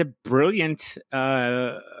it's a brilliant,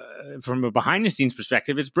 from a behind the scenes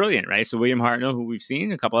perspective, it's brilliant, right? So William Hartnell, who we've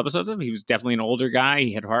seen a couple episodes of, he was definitely an older guy.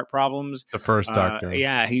 He had heart problems. The first Doctor.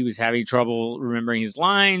 Yeah, he was having trouble remembering his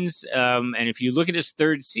lines. And if you look at his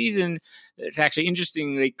third season, it's actually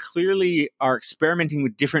interesting. They clearly are experimenting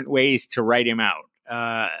with different ways to write him out.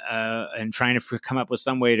 And trying to come up with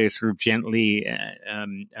some way to sort of gently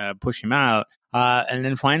push him out. And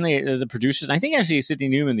then finally, the producers, I think actually Sidney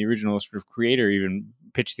Newman, the original sort of creator, even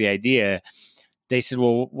pitched the idea. They said,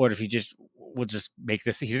 well, what if we'll just make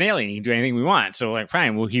this, he's an alien, he can do anything we want. So like,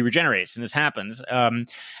 fine, well, he regenerates and this happens. And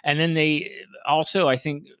then they also, I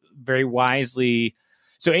think, very wisely,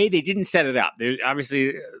 so they didn't set it up.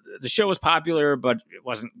 Obviously, the show was popular, but it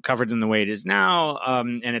wasn't covered in the way it is now.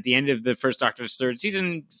 And at the end of the first Doctor's third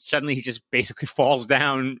season, suddenly he just basically falls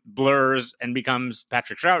down, blurs, and becomes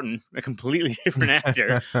Patrick Troughton, a completely different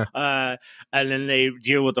actor. And then they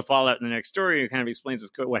deal with the fallout in the next story. It kind of explains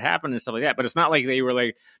what happened and stuff like that. But it's not like they were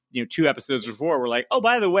like, 2 episodes before, we're like, oh,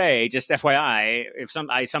 by the way, just FYI,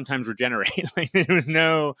 I sometimes regenerate. Like there was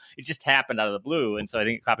it just happened out of the blue. And so I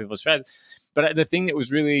think it caught people's thread. But the thing that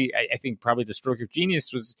was really, I think, probably the stroke of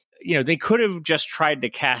genius was, they could have just tried to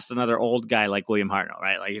cast another old guy like William Hartnell,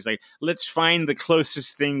 right? Like he's like, let's find the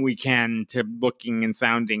closest thing we can to looking and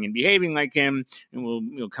sounding and behaving like him, and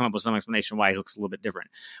we'll come up with some explanation why he looks a little bit different.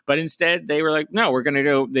 But instead, they were like, no, we're going to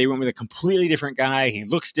go. They went with a completely different guy. He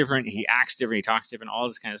looks different. He acts different. He talks different. All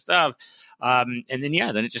this kind of stuff. And then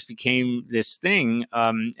then it just became this thing.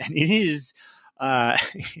 And it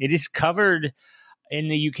is covered in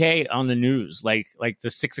the UK on the news, like the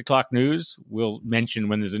 6 o'clock news will mention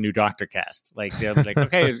when there's a new Doctor cast. Like they'll be like,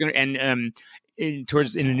 okay, there's gonna, and in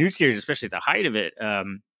the new series, especially at the height of it,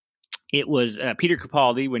 it was Peter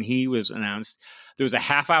Capaldi when he was announced. There was a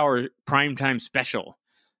half-hour primetime special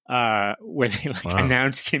where they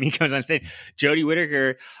announced him. He comes on stage. Jodie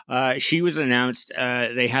Whittaker, she was announced.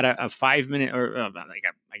 They had a 5-minute or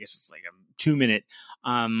I guess it's like a 2-minute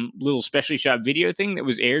little specially shot video thing that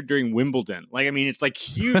was aired during Wimbledon. Like, I mean, it's like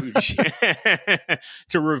huge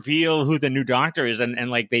to reveal who the new Doctor is, and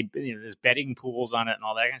like there's betting pools on it and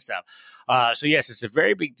all that kind of stuff. So yes, it's a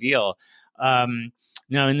very big deal. Now,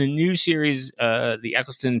 in the new series, the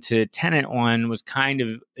Eccleston to Tennant one was kind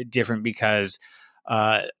of different because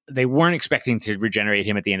they weren't expecting to regenerate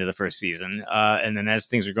him at the end of the first season. And then as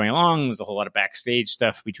things are going along, there's a whole lot of backstage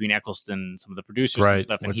stuff between Eccleston and some of the producers and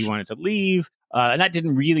stuff, and he wanted to leave. And that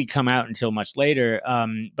didn't really come out until much later.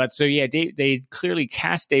 But so, yeah, they clearly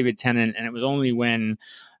cast David Tennant, and it was only when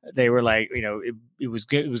they were like, it was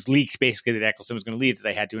good. It was leaked basically that Eccleston was going to leave that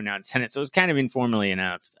they had to announce Tennant. So it was kind of informally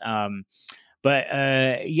announced. But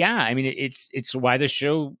I mean, it's why the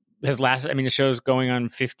show has lasted. I mean, the show's going on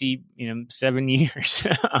 7 years.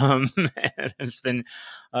 It's been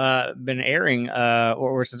airing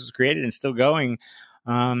or since it was created and still going.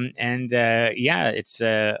 It's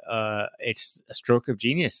a stroke of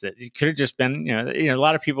genius that it could have just been, a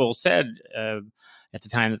lot of people said at the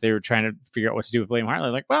time that they were trying to figure out what to do with William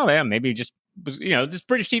Hartnell, like, well, yeah, maybe just was, this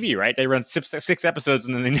British TV, right? They run six episodes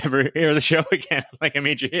and then they never air the show again, like a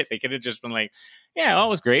major hit. They could have just been like, yeah, it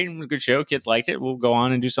was great. It was a good show. Kids liked it. We'll go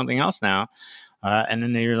on and do something else now. And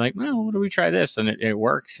then they were like, well, what do we try this? And it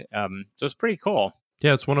worked. So it's pretty cool.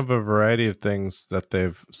 Yeah, it's one of a variety of things that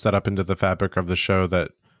they've set up into the fabric of the show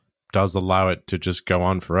that does allow it to just go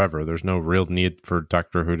on forever. There's no real need for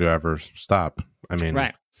Doctor Who to ever stop. I mean,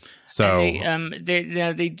 right. So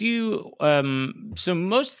they do. So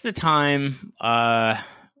most of the time, I'm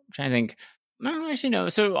trying to think. No, actually, no.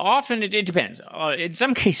 So often it depends. In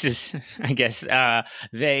some cases, I guess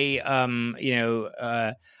they,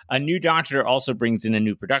 a new Doctor also brings in a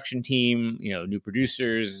new production team. New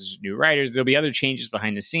producers, new writers. There'll be other changes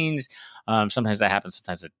behind the scenes. Sometimes that happens.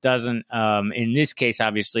 Sometimes it doesn't. In this case,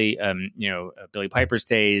 obviously, Billy Piper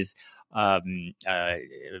stays.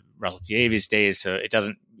 Russell T Davies stays, so it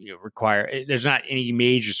doesn't require. There's not any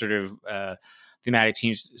major sort of thematic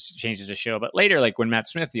changes the show. But later, like when Matt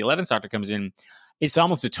Smith, the 11th Doctor, comes in, it's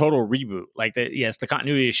almost a total reboot. Like, the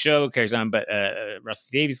continuity of the show carries on, but Russell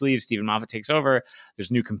Davies leaves, Stephen Moffat takes over.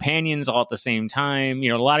 There's new companions all at the same time.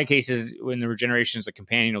 In a lot of cases, when the regenerations, the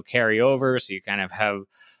companion will carry over, so you kind of have,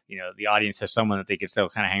 the audience has someone that they can still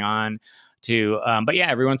kind of hang on to. But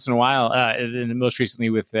yeah, every once in a while, and most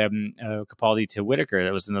recently with Capaldi to Whitaker,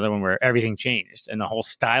 that was another one where everything changed and the whole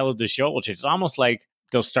style of the show will change. It's almost like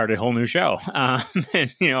they'll start a whole new show.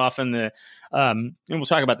 And often and we'll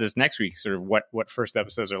talk about this next week, sort of what first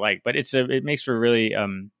episodes are like. But it makes for really,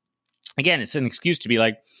 again, it's an excuse to be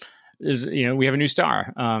like, we have a new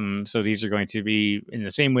star. So these are going to be in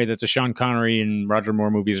the same way that the Sean Connery and Roger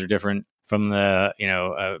Moore movies are different from the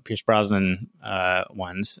Pierce Brosnan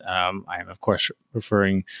ones. I'm of course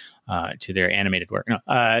referring to their animated work. No,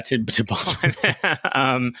 to Bond.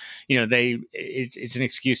 It's an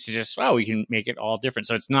excuse to just we can make it all different.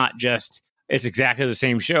 So it's not just it's exactly the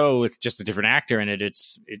same show with just a different actor in it. It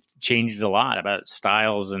changes a lot about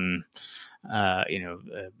styles and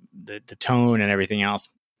the tone and everything else.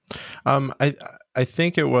 I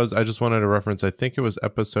think it was. I just wanted to reference. I think it was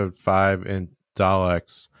episode 5 in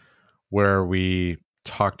Daleks, where we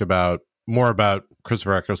talked more about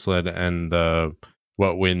Christopher Eccleston and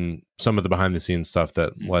when some of the behind the scenes stuff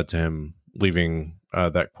that led to him leaving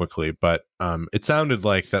that quickly. But it sounded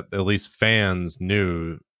like that at least fans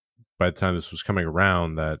knew by the time this was coming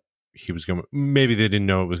around that he was going. Maybe they didn't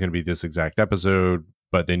know it was going to be this exact episode,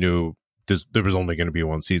 but they knew there was only going to be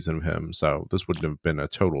one season of him, so this wouldn't have been a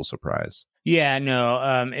total surprise. Yeah,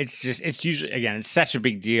 no, it's usually, again, it's such a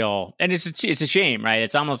big deal, and it's a shame, right?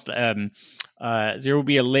 It's almost there will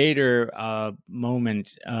be a later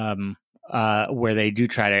moment where they do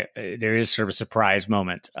try to. There is sort of a surprise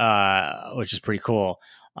moment, which is pretty cool.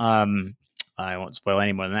 I won't spoil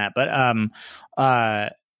any more than that,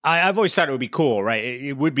 but I've always thought it would be cool, right?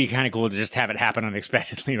 It would be kind of cool to just have it happen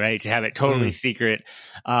unexpectedly, right? To have it totally secret,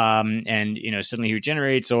 and suddenly he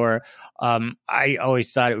regenerates. Or I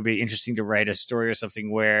always thought it would be interesting to write a story or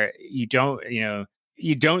something where you don't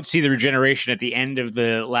see the regeneration at the end of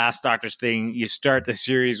the last Doctor's thing. You start the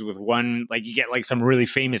series with one, like you get like some really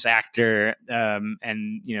famous actor,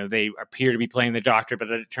 and they appear to be playing the Doctor, but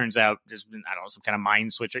then it turns out there's been, I don't know, some kind of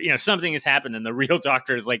mind switch, or something has happened, and the real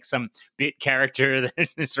Doctor is like some bit character that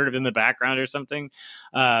is sort of in the background or something,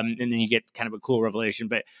 and then you get kind of a cool revelation.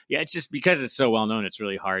 But yeah, it's just because it's so well known, it's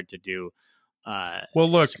really hard to do.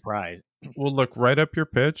 Surprise. Well, look, write up your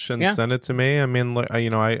pitch and send it to me. I mean,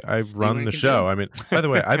 I've run the show. I mean, by the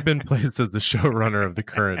way, I've been placed as the showrunner of the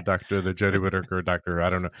current Doctor, the Jodie Whittaker Doctor.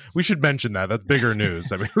 I don't know. We should mention that. That's bigger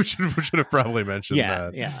news. I mean, we should have probably mentioned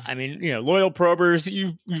that. Yeah. I mean, loyal probers,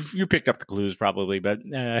 you picked up the clues probably, but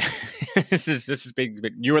this is big.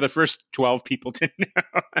 You were the first 12 people to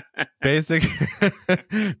know.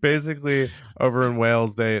 Basically, over in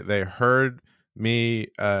Wales, they heard me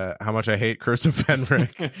how much I hate Cursive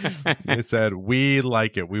Fenric. They said, we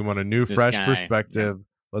like it, we want a new fresh perspective.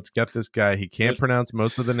 Let's get this guy, he can't pronounce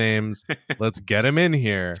most of the names, let's get him in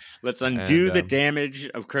here, let's undo the damage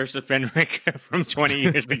of Cursive Fenric from 20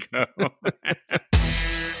 years ago.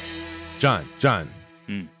 John,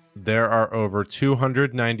 there are over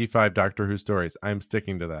 295 Doctor Who stories. I'm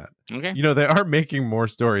sticking to that. Okay. They are making more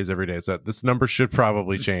stories every day, so this number should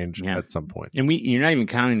probably change at some point. And you're not even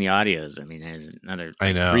counting the audios. I mean, there's another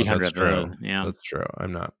 300 that's true. of those. Yeah, that's true.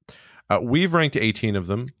 I'm not. We've ranked 18 of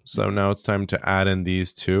them, so now it's time to add in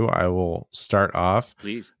these two. I will start off.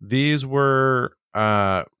 Please. These were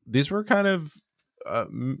kind of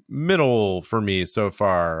middle for me so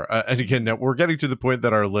far, and again, we're getting to the point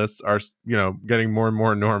that our lists are getting more and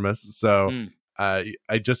more enormous, so I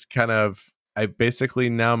basically,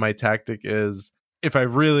 now my tactic is, if how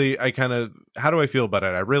do I feel about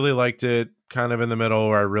it? I really liked it, kind of in the middle,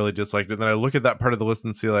 or I really disliked it, then I look at that part of the list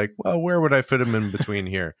and see like, well, where would I fit them in between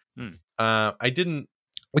here? I didn't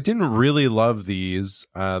really love these.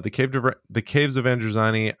 The Caves of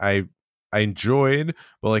Androzani, I enjoyed,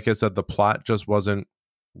 but like I said, the plot just wasn't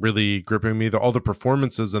really gripping me. All the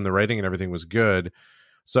performances and the writing and everything was good,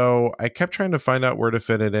 so I kept trying to find out where to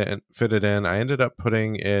fit it in. I ended up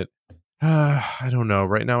putting it, I don't know.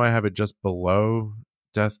 Right now, I have it just below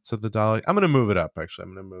Death to the Dalek. I'm going to move it up. Actually,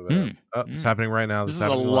 I'm going to move it up. It's happening right now. This is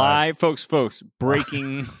a live, folks,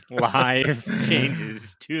 breaking live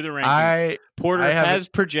changes to the ranking. Porter has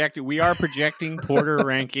projected. We are projecting Porter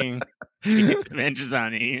ranking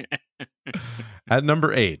Androzani at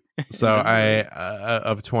number 8. So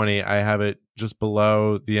of 20, I have it just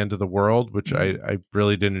below The End of the World, which I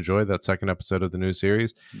really did enjoy, that second episode of the new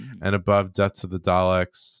series, and above Death to the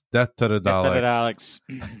Daleks,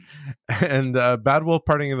 and Bad Wolf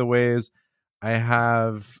Parting of the Ways. I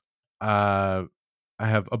have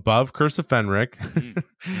above Curse of Fenric.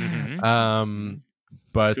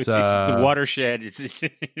 But so it's the watershed.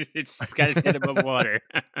 It's got its head above water.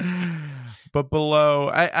 But below,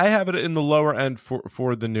 I have it in the lower end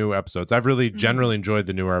for the new episodes. I've really generally enjoyed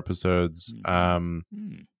the newer episodes a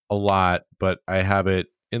lot, but I have it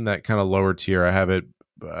in that kind of lower tier. I have it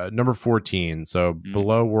number 14, so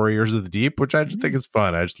below Warriors of the Deep, which I just think is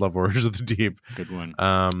fun. I just love Warriors of the Deep. Good one.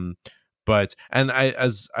 But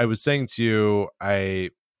as I was saying to you, I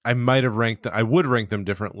might have ranked I would rank them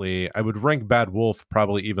differently. I would rank Bad Wolf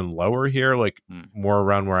probably even lower here, like more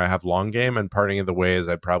around where I have Long Game, and Parting of the Ways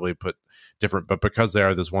I'd probably put different, but because they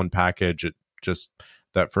are this one package, it just,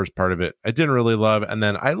 that first part of it I didn't really love, and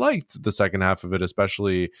then I liked the second half of it,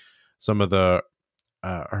 especially some of the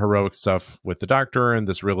heroic stuff with the Doctor and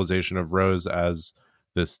this realization of Rose as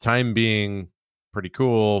this time being pretty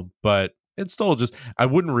cool, but it's still just, I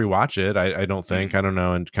wouldn't rewatch it. I don't think, I don't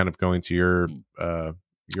know, and kind of going to your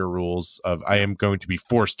rules of I am going to be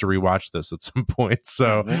forced to rewatch this at some point.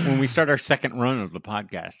 So when we start our second run of the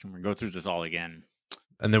podcast, and we'll go through this all again.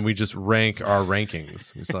 And then we just rank our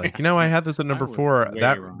rankings. It's like, I had this at number 4.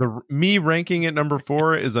 That me ranking at number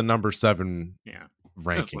 4 is a number 7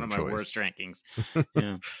 ranking. That's one of my choice. worst rankings.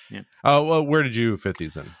 Yeah. Oh, well, where did you fit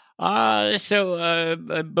these in? So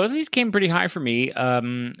both of these came pretty high for me.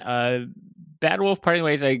 Bad Wolf, Parting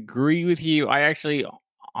Ways, I agree with you. I actually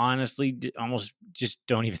honestly almost just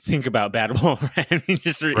don't even think about Bad Wolf. I mean,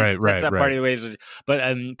 just that's not Parting Ways.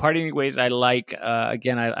 But Parting Ways, I like.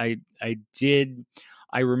 Again,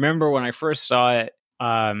 I remember when I first saw it.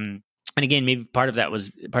 And again, maybe part of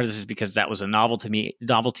this is because that was a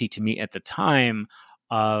novelty to me at the time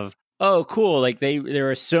of, oh, cool. Like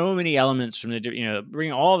there are so many elements from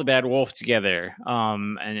bringing all the Bad Wolf together,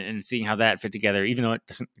 and seeing how that fit together, even though it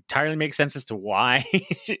doesn't entirely make sense as to why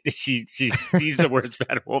she sees the words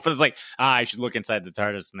Bad Wolf. It's like, I should look inside the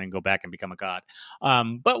TARDIS and then go back and become a god.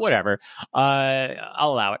 But whatever.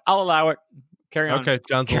 I'll allow it. Carry on. Okay,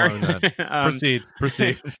 John's allowing that.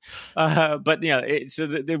 Proceed. But so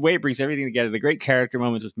the way it brings everything together, the great character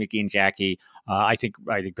moments with Mickey and Jackie. I think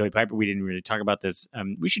Billy Piper. We didn't really talk about this.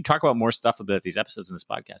 We should talk about more stuff about these episodes in this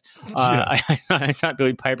podcast. I thought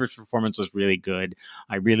Billy Piper's performance was really good.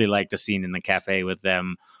 I really liked the scene in the cafe with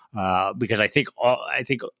them. Because I think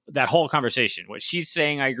that whole conversation, what she's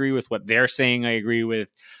saying, I agree with. What they're saying, I agree with.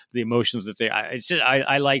 The emotions that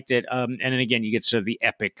I liked it. And then again, you get sort of the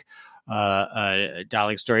epic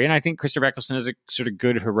Dalek story, and I think Christopher Eccleston is a sort of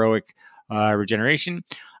good heroic regeneration.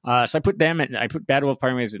 So I put Bad Wolf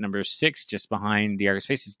Parting Ways at number 6, just behind The Argus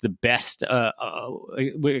Face. It's the best,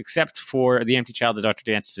 except for The Empty Child, The Doctor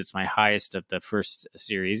Dances. It's my highest of the first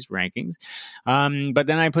series rankings. But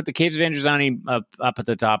then I put The Caves of Androzani up at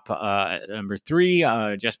the top, at number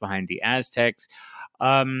 3, just behind The Aztecs.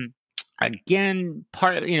 Again,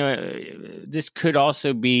 this could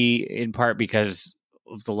also be in part because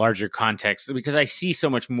of the larger context, because I see so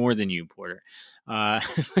much more than you, Porter. For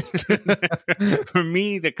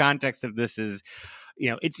me, the context of this is,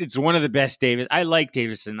 it's one of the best Davis. I like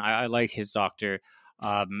Davison. I like his Doctor.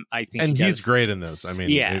 I think, and he's great in this. I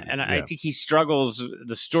mean, I think he struggles.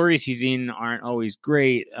 The stories he's in aren't always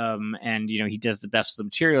great, and he does the best with the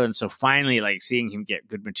material. And so finally, like seeing him get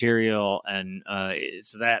good material, and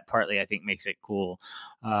so that partly I think makes it cool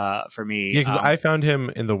for me. Yeah, because I found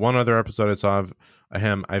him in the one other episode I saw of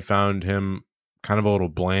him. I found him kind of a little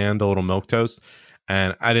bland, a little milquetoast,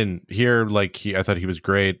 and I didn't hear I thought he was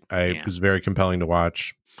great. It was very compelling to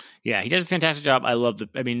watch. Yeah, he does a fantastic job. I love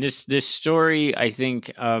this story. I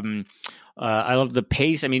think I love the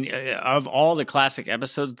pace. I mean, of all the classic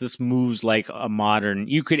episodes, this moves like a modern.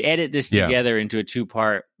 You could edit this together into a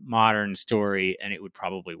 2-part modern story, and it would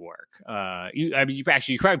probably work. You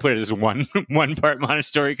probably put it as a one part modern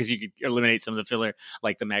story because you could eliminate some of the filler,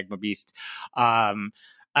 like the Magma Beast. And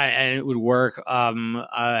it would work. And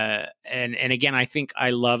again, I think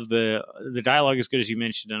I love the dialogue as good as you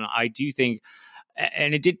mentioned, and I do think.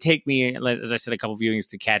 And it did take me, as I said, a couple of viewings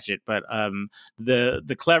to catch it. But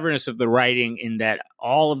the cleverness of the writing in that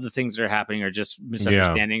all of the things that are happening are just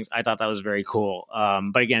misunderstandings. I thought that was very cool.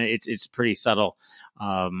 But again, it's pretty subtle.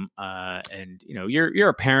 And you're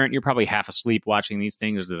a parent. You're probably half asleep watching these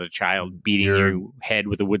things. There's a child beating your head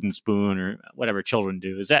with a wooden spoon or whatever children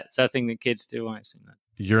do. Is that a thing that kids do? I assume that.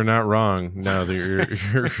 You're not wrong. No,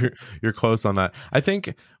 you're close on that. I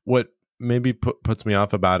think what maybe puts me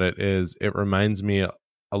off about it is it reminds me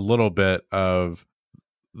a little bit of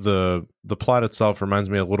the plot itself reminds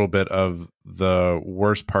me a little bit of the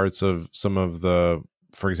worst parts of some of the,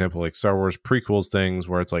 for example, like Star Wars prequels things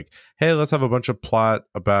where it's like, hey, let's have a bunch of plot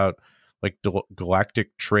about like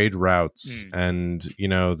galactic trade routes and, you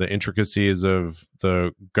know, the intricacies of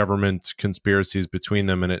the government conspiracies between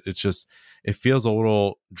them. And it feels a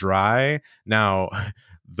little dry. Now,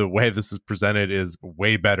 the way this is presented is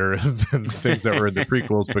way better than things that were in the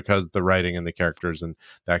prequels because the writing and the characters and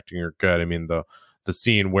the acting are good. I mean, the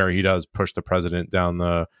scene where he does push the president down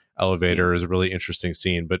the elevator is a really interesting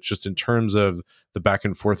scene, but just in terms of the back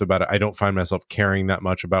and forth about it, I don't find myself caring that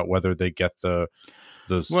much about whether they get the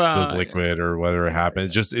liquid or whether it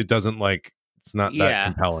happens. It doesn't like, it's not that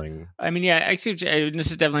compelling. I mean, actually,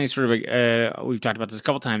 this is definitely sort of we've talked about this a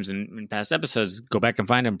couple times in past episodes. Go back and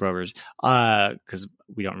find them, Provers, because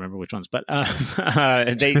we don't remember which ones. But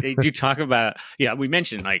they do talk about, we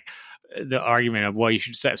mentioned like the argument of, well, you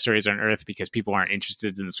should set stories on Earth because people aren't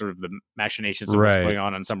interested in sort of the machinations of what's going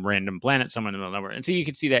on some random planet somewhere in the middle of nowhere. And so you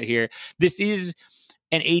can see that here. This is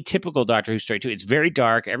an atypical Doctor Who story too. It's very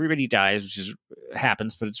dark. Everybody dies, which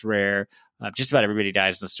happens, but it's rare. Just about everybody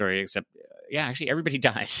dies in the story, except actually everybody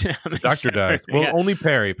dies. Doctor dies. Well, only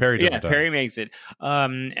Perry. Perry doesn't die. Perry makes it.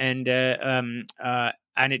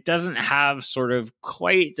 And it doesn't have sort of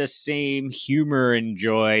quite the same humor and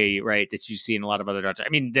joy, right, that you see in a lot of other Doctors. I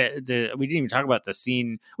mean, we didn't even talk about the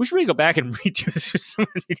scene. We should really go back and redo this with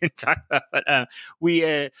someone we didn't talk about. But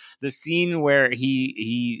the scene where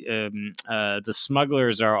the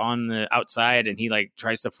smugglers are on the outside and he like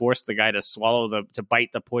tries to force the guy to bite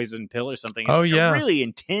the poison pill or something. It's a really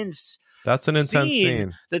intense. That's an intense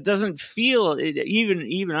scene that doesn't feel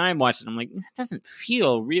even I'm watching. I'm like, it doesn't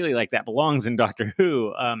feel really like that belongs in Doctor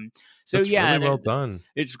Who. It's really well done.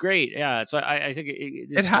 It's great. Yeah. So I think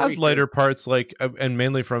it has lighter parts, like, and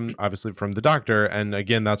mainly obviously from the Doctor. And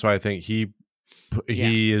again, that's why I think he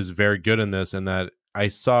is very good in this. And that I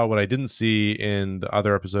saw what I didn't see in the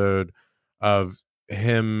other episode of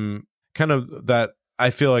him. Kind of that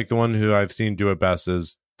I feel like the one who I've seen do it best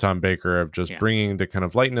is Tom Baker, of just bringing the kind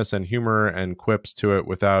of lightness and humor and quips to it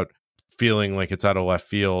without feeling like it's out of left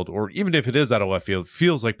field, or even if it is out of left field,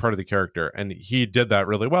 feels like part of the character. And he did that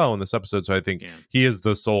really well in this episode. So I think he is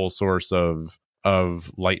the sole source of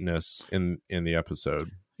lightness in the episode,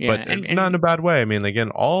 but and not in a bad way. I mean, again,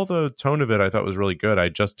 all the tone of it I thought was really good. I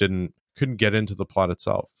just couldn't get into the plot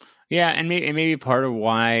itself. Yeah, and maybe part of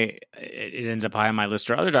why it ends up high on my list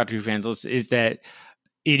or other Doctor Who fans list is that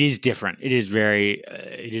it is different. It is very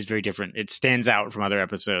different. It stands out from other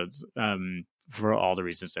episodes for all the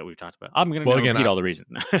reasons that we've talked about. I'm going to repeat all the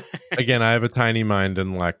reasons. Again, I have a tiny mind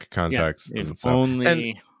and lack context. Yeah,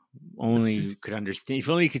 only you could understand. If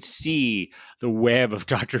only you could see the web of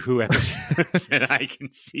Doctor Who episodes that I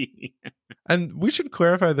can see. And we should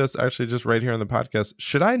clarify this actually just right here on the podcast.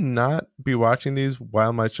 Should I not be watching these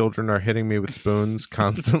while my children are hitting me with spoons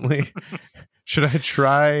constantly? Should I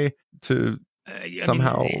try to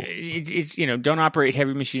somehow? It's don't operate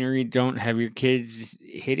heavy machinery. Don't have your kids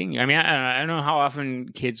hitting you. I mean, I don't know how often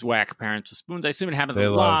kids whack parents with spoons. I assume it happens a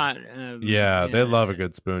lot. They love a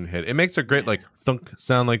good spoon hit. It makes a great like thunk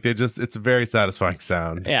sound. Like it's a very satisfying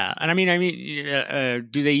sound. Yeah, and I mean,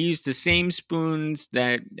 do they use the same spoons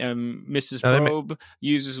that Mrs. Probe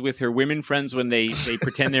uses with her women friends when they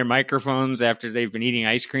pretend they're microphones after they've been eating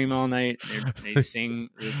ice cream all night? They sing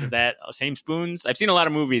with that same spoons. I've seen a lot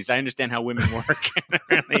of movies. I understand how women work.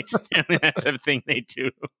 Apparently, that's a thing they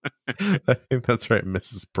do. I think that's right,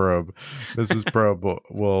 Mrs. Probe. Mrs. Probe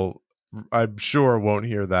will I'm sure won't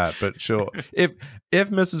hear that, but she'll if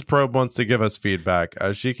Mrs. Probe wants to give us feedback,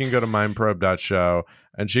 she can go to mindprobe.show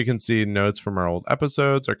and she can see notes from our old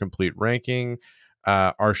episodes, our complete ranking,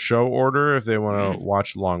 our show order if they want to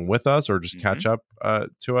watch along with us or just catch up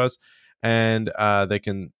to us, and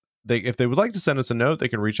if they would like to send us a note, they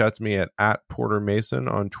can reach out to me at Porter Mason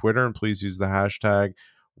on Twitter, and please use the hashtag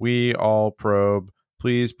 #WeAllProbe.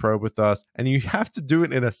 Please probe with us, and you have to do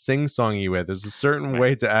it in a sing-songy way. There's a certain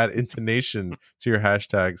way to add intonation to your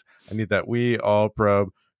hashtags. I need that. We all probe.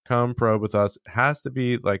 Come probe with us. It has to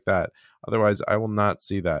be like that. Otherwise, I will not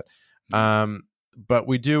see that. But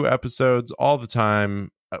we do episodes all the time.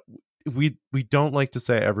 We don't like to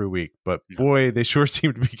say every week, but boy, they sure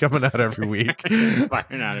seem to be coming out every week.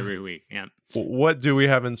 Firing out every week, yeah. What do we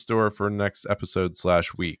have in store for next episode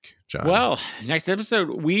 / week, John? Well, next episode,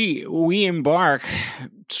 we embark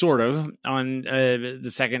sort of on the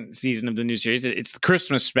second season of the new series. It's the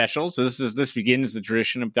Christmas special. So this begins the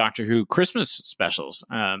tradition of Doctor Who Christmas specials.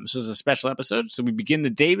 So this is a special episode. So we begin the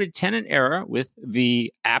David Tennant era with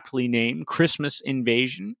the aptly named Christmas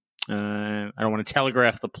Invasion. I don't want to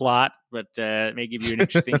telegraph the plot, but it may give you an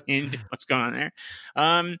interesting hint of what's going on there.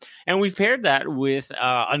 And we've paired that with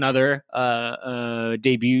another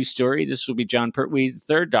debut story. This will be John Pertwee's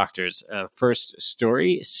Third Doctor's first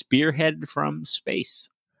story, Spearhead from Space.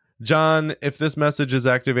 John, if this message is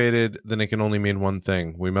activated, then it can only mean one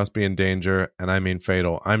thing. We must be in danger, and I mean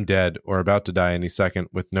fatal. I'm dead or about to die any second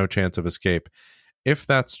with no chance of escape. If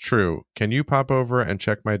that's true, can you pop over and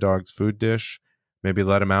check my dog's food dish? Maybe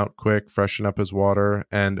let him out quick, freshen up his water.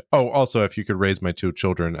 And, also, if you could raise my 2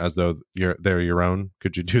 children as though they're your own,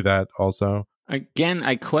 could you do that also? Again,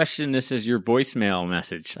 I question this as your voicemail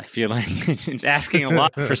message. I feel like it's asking a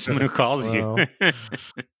lot for someone who calls you.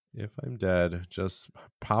 If I'm dead, just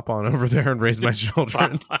pop on over there and raise my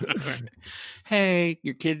children. Hey,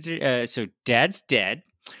 your kids are... so Dad's dead.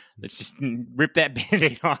 Let's just rip that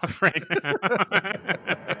Band-Aid off right now.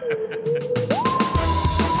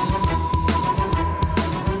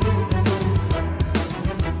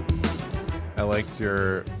 I liked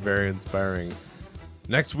your very inspiring...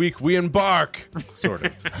 Next week, we embark! Sort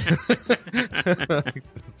of.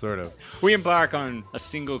 Sort of. We embark on a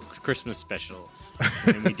single Christmas special.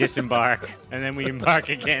 And then we disembark. And then we embark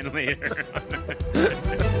again later.